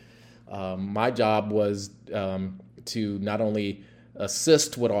 And my job was to not only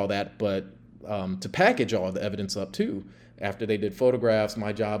assist with all that, but to package all the evidence up too. After they did photographs,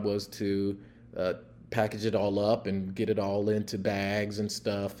 my job was to package it all up and get it all into bags and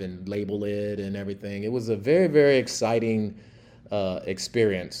stuff and label it and everything. It was a very, very exciting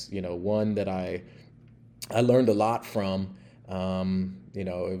experience, one that I learned a lot from. It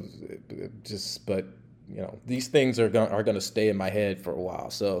was just, but these things are going to stay in my head for a while.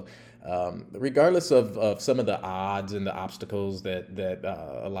 So regardless of some of the odds and the obstacles that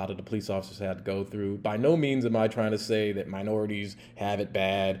a lot of the police officers had to go through, by no means am I trying to say that minorities have it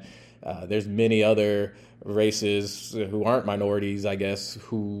bad. There's many other races who aren't minorities, I guess,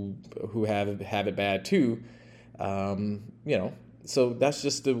 who have it bad too. So that's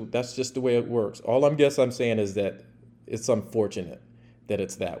just the way it works. All I'm saying is that it's unfortunate that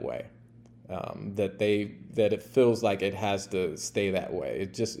it's that way. That it feels like it has to stay that way.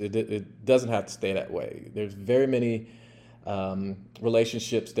 It doesn't have to stay that way. There's very many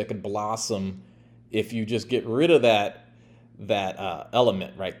relationships that could blossom if you just get rid of that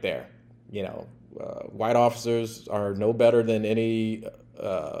element right there. White officers are no better than any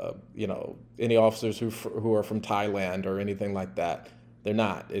officers who are from Thailand or anything like that. They're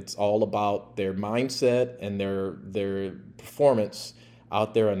not. It's all about their mindset and their performance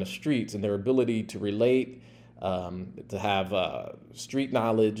out there on the streets and their ability to relate, to have street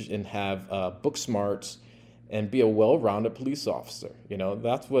knowledge and have book smarts and be a well-rounded police officer.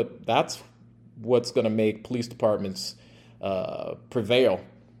 That's what's going to make police departments prevail.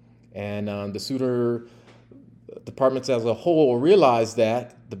 And the sooner departments as a whole realize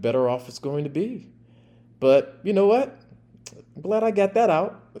that, the better off it's going to be. But you know what? I'm glad I got that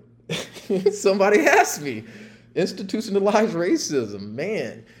out. Somebody asked me. Institutionalized racism,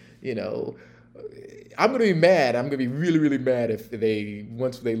 man. I'm going to be mad. I'm going to be really, really mad if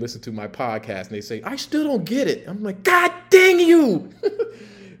once they listen to my podcast and they say, I still don't get it. I'm like, God dang you.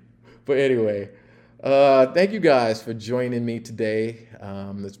 But anyway, thank you guys for joining me today.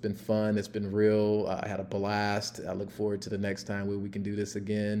 It's been fun. It's been real. I had a blast. I look forward to the next time where we can do this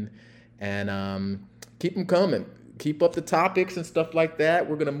again. And keep them coming. Keep up the topics and stuff like that.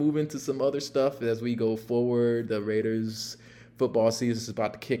 We're going to move into some other stuff as we go forward. The Raiders football season is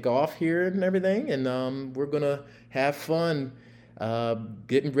about to kick off here and everything. And we're going to have fun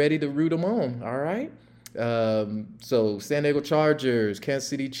getting ready to root them on. All right. So San Diego Chargers, Kansas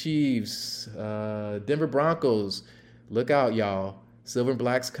City Chiefs, Denver Broncos. Look out, y'all. Silver and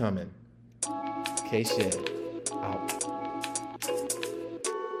Black's coming. K-Shed out.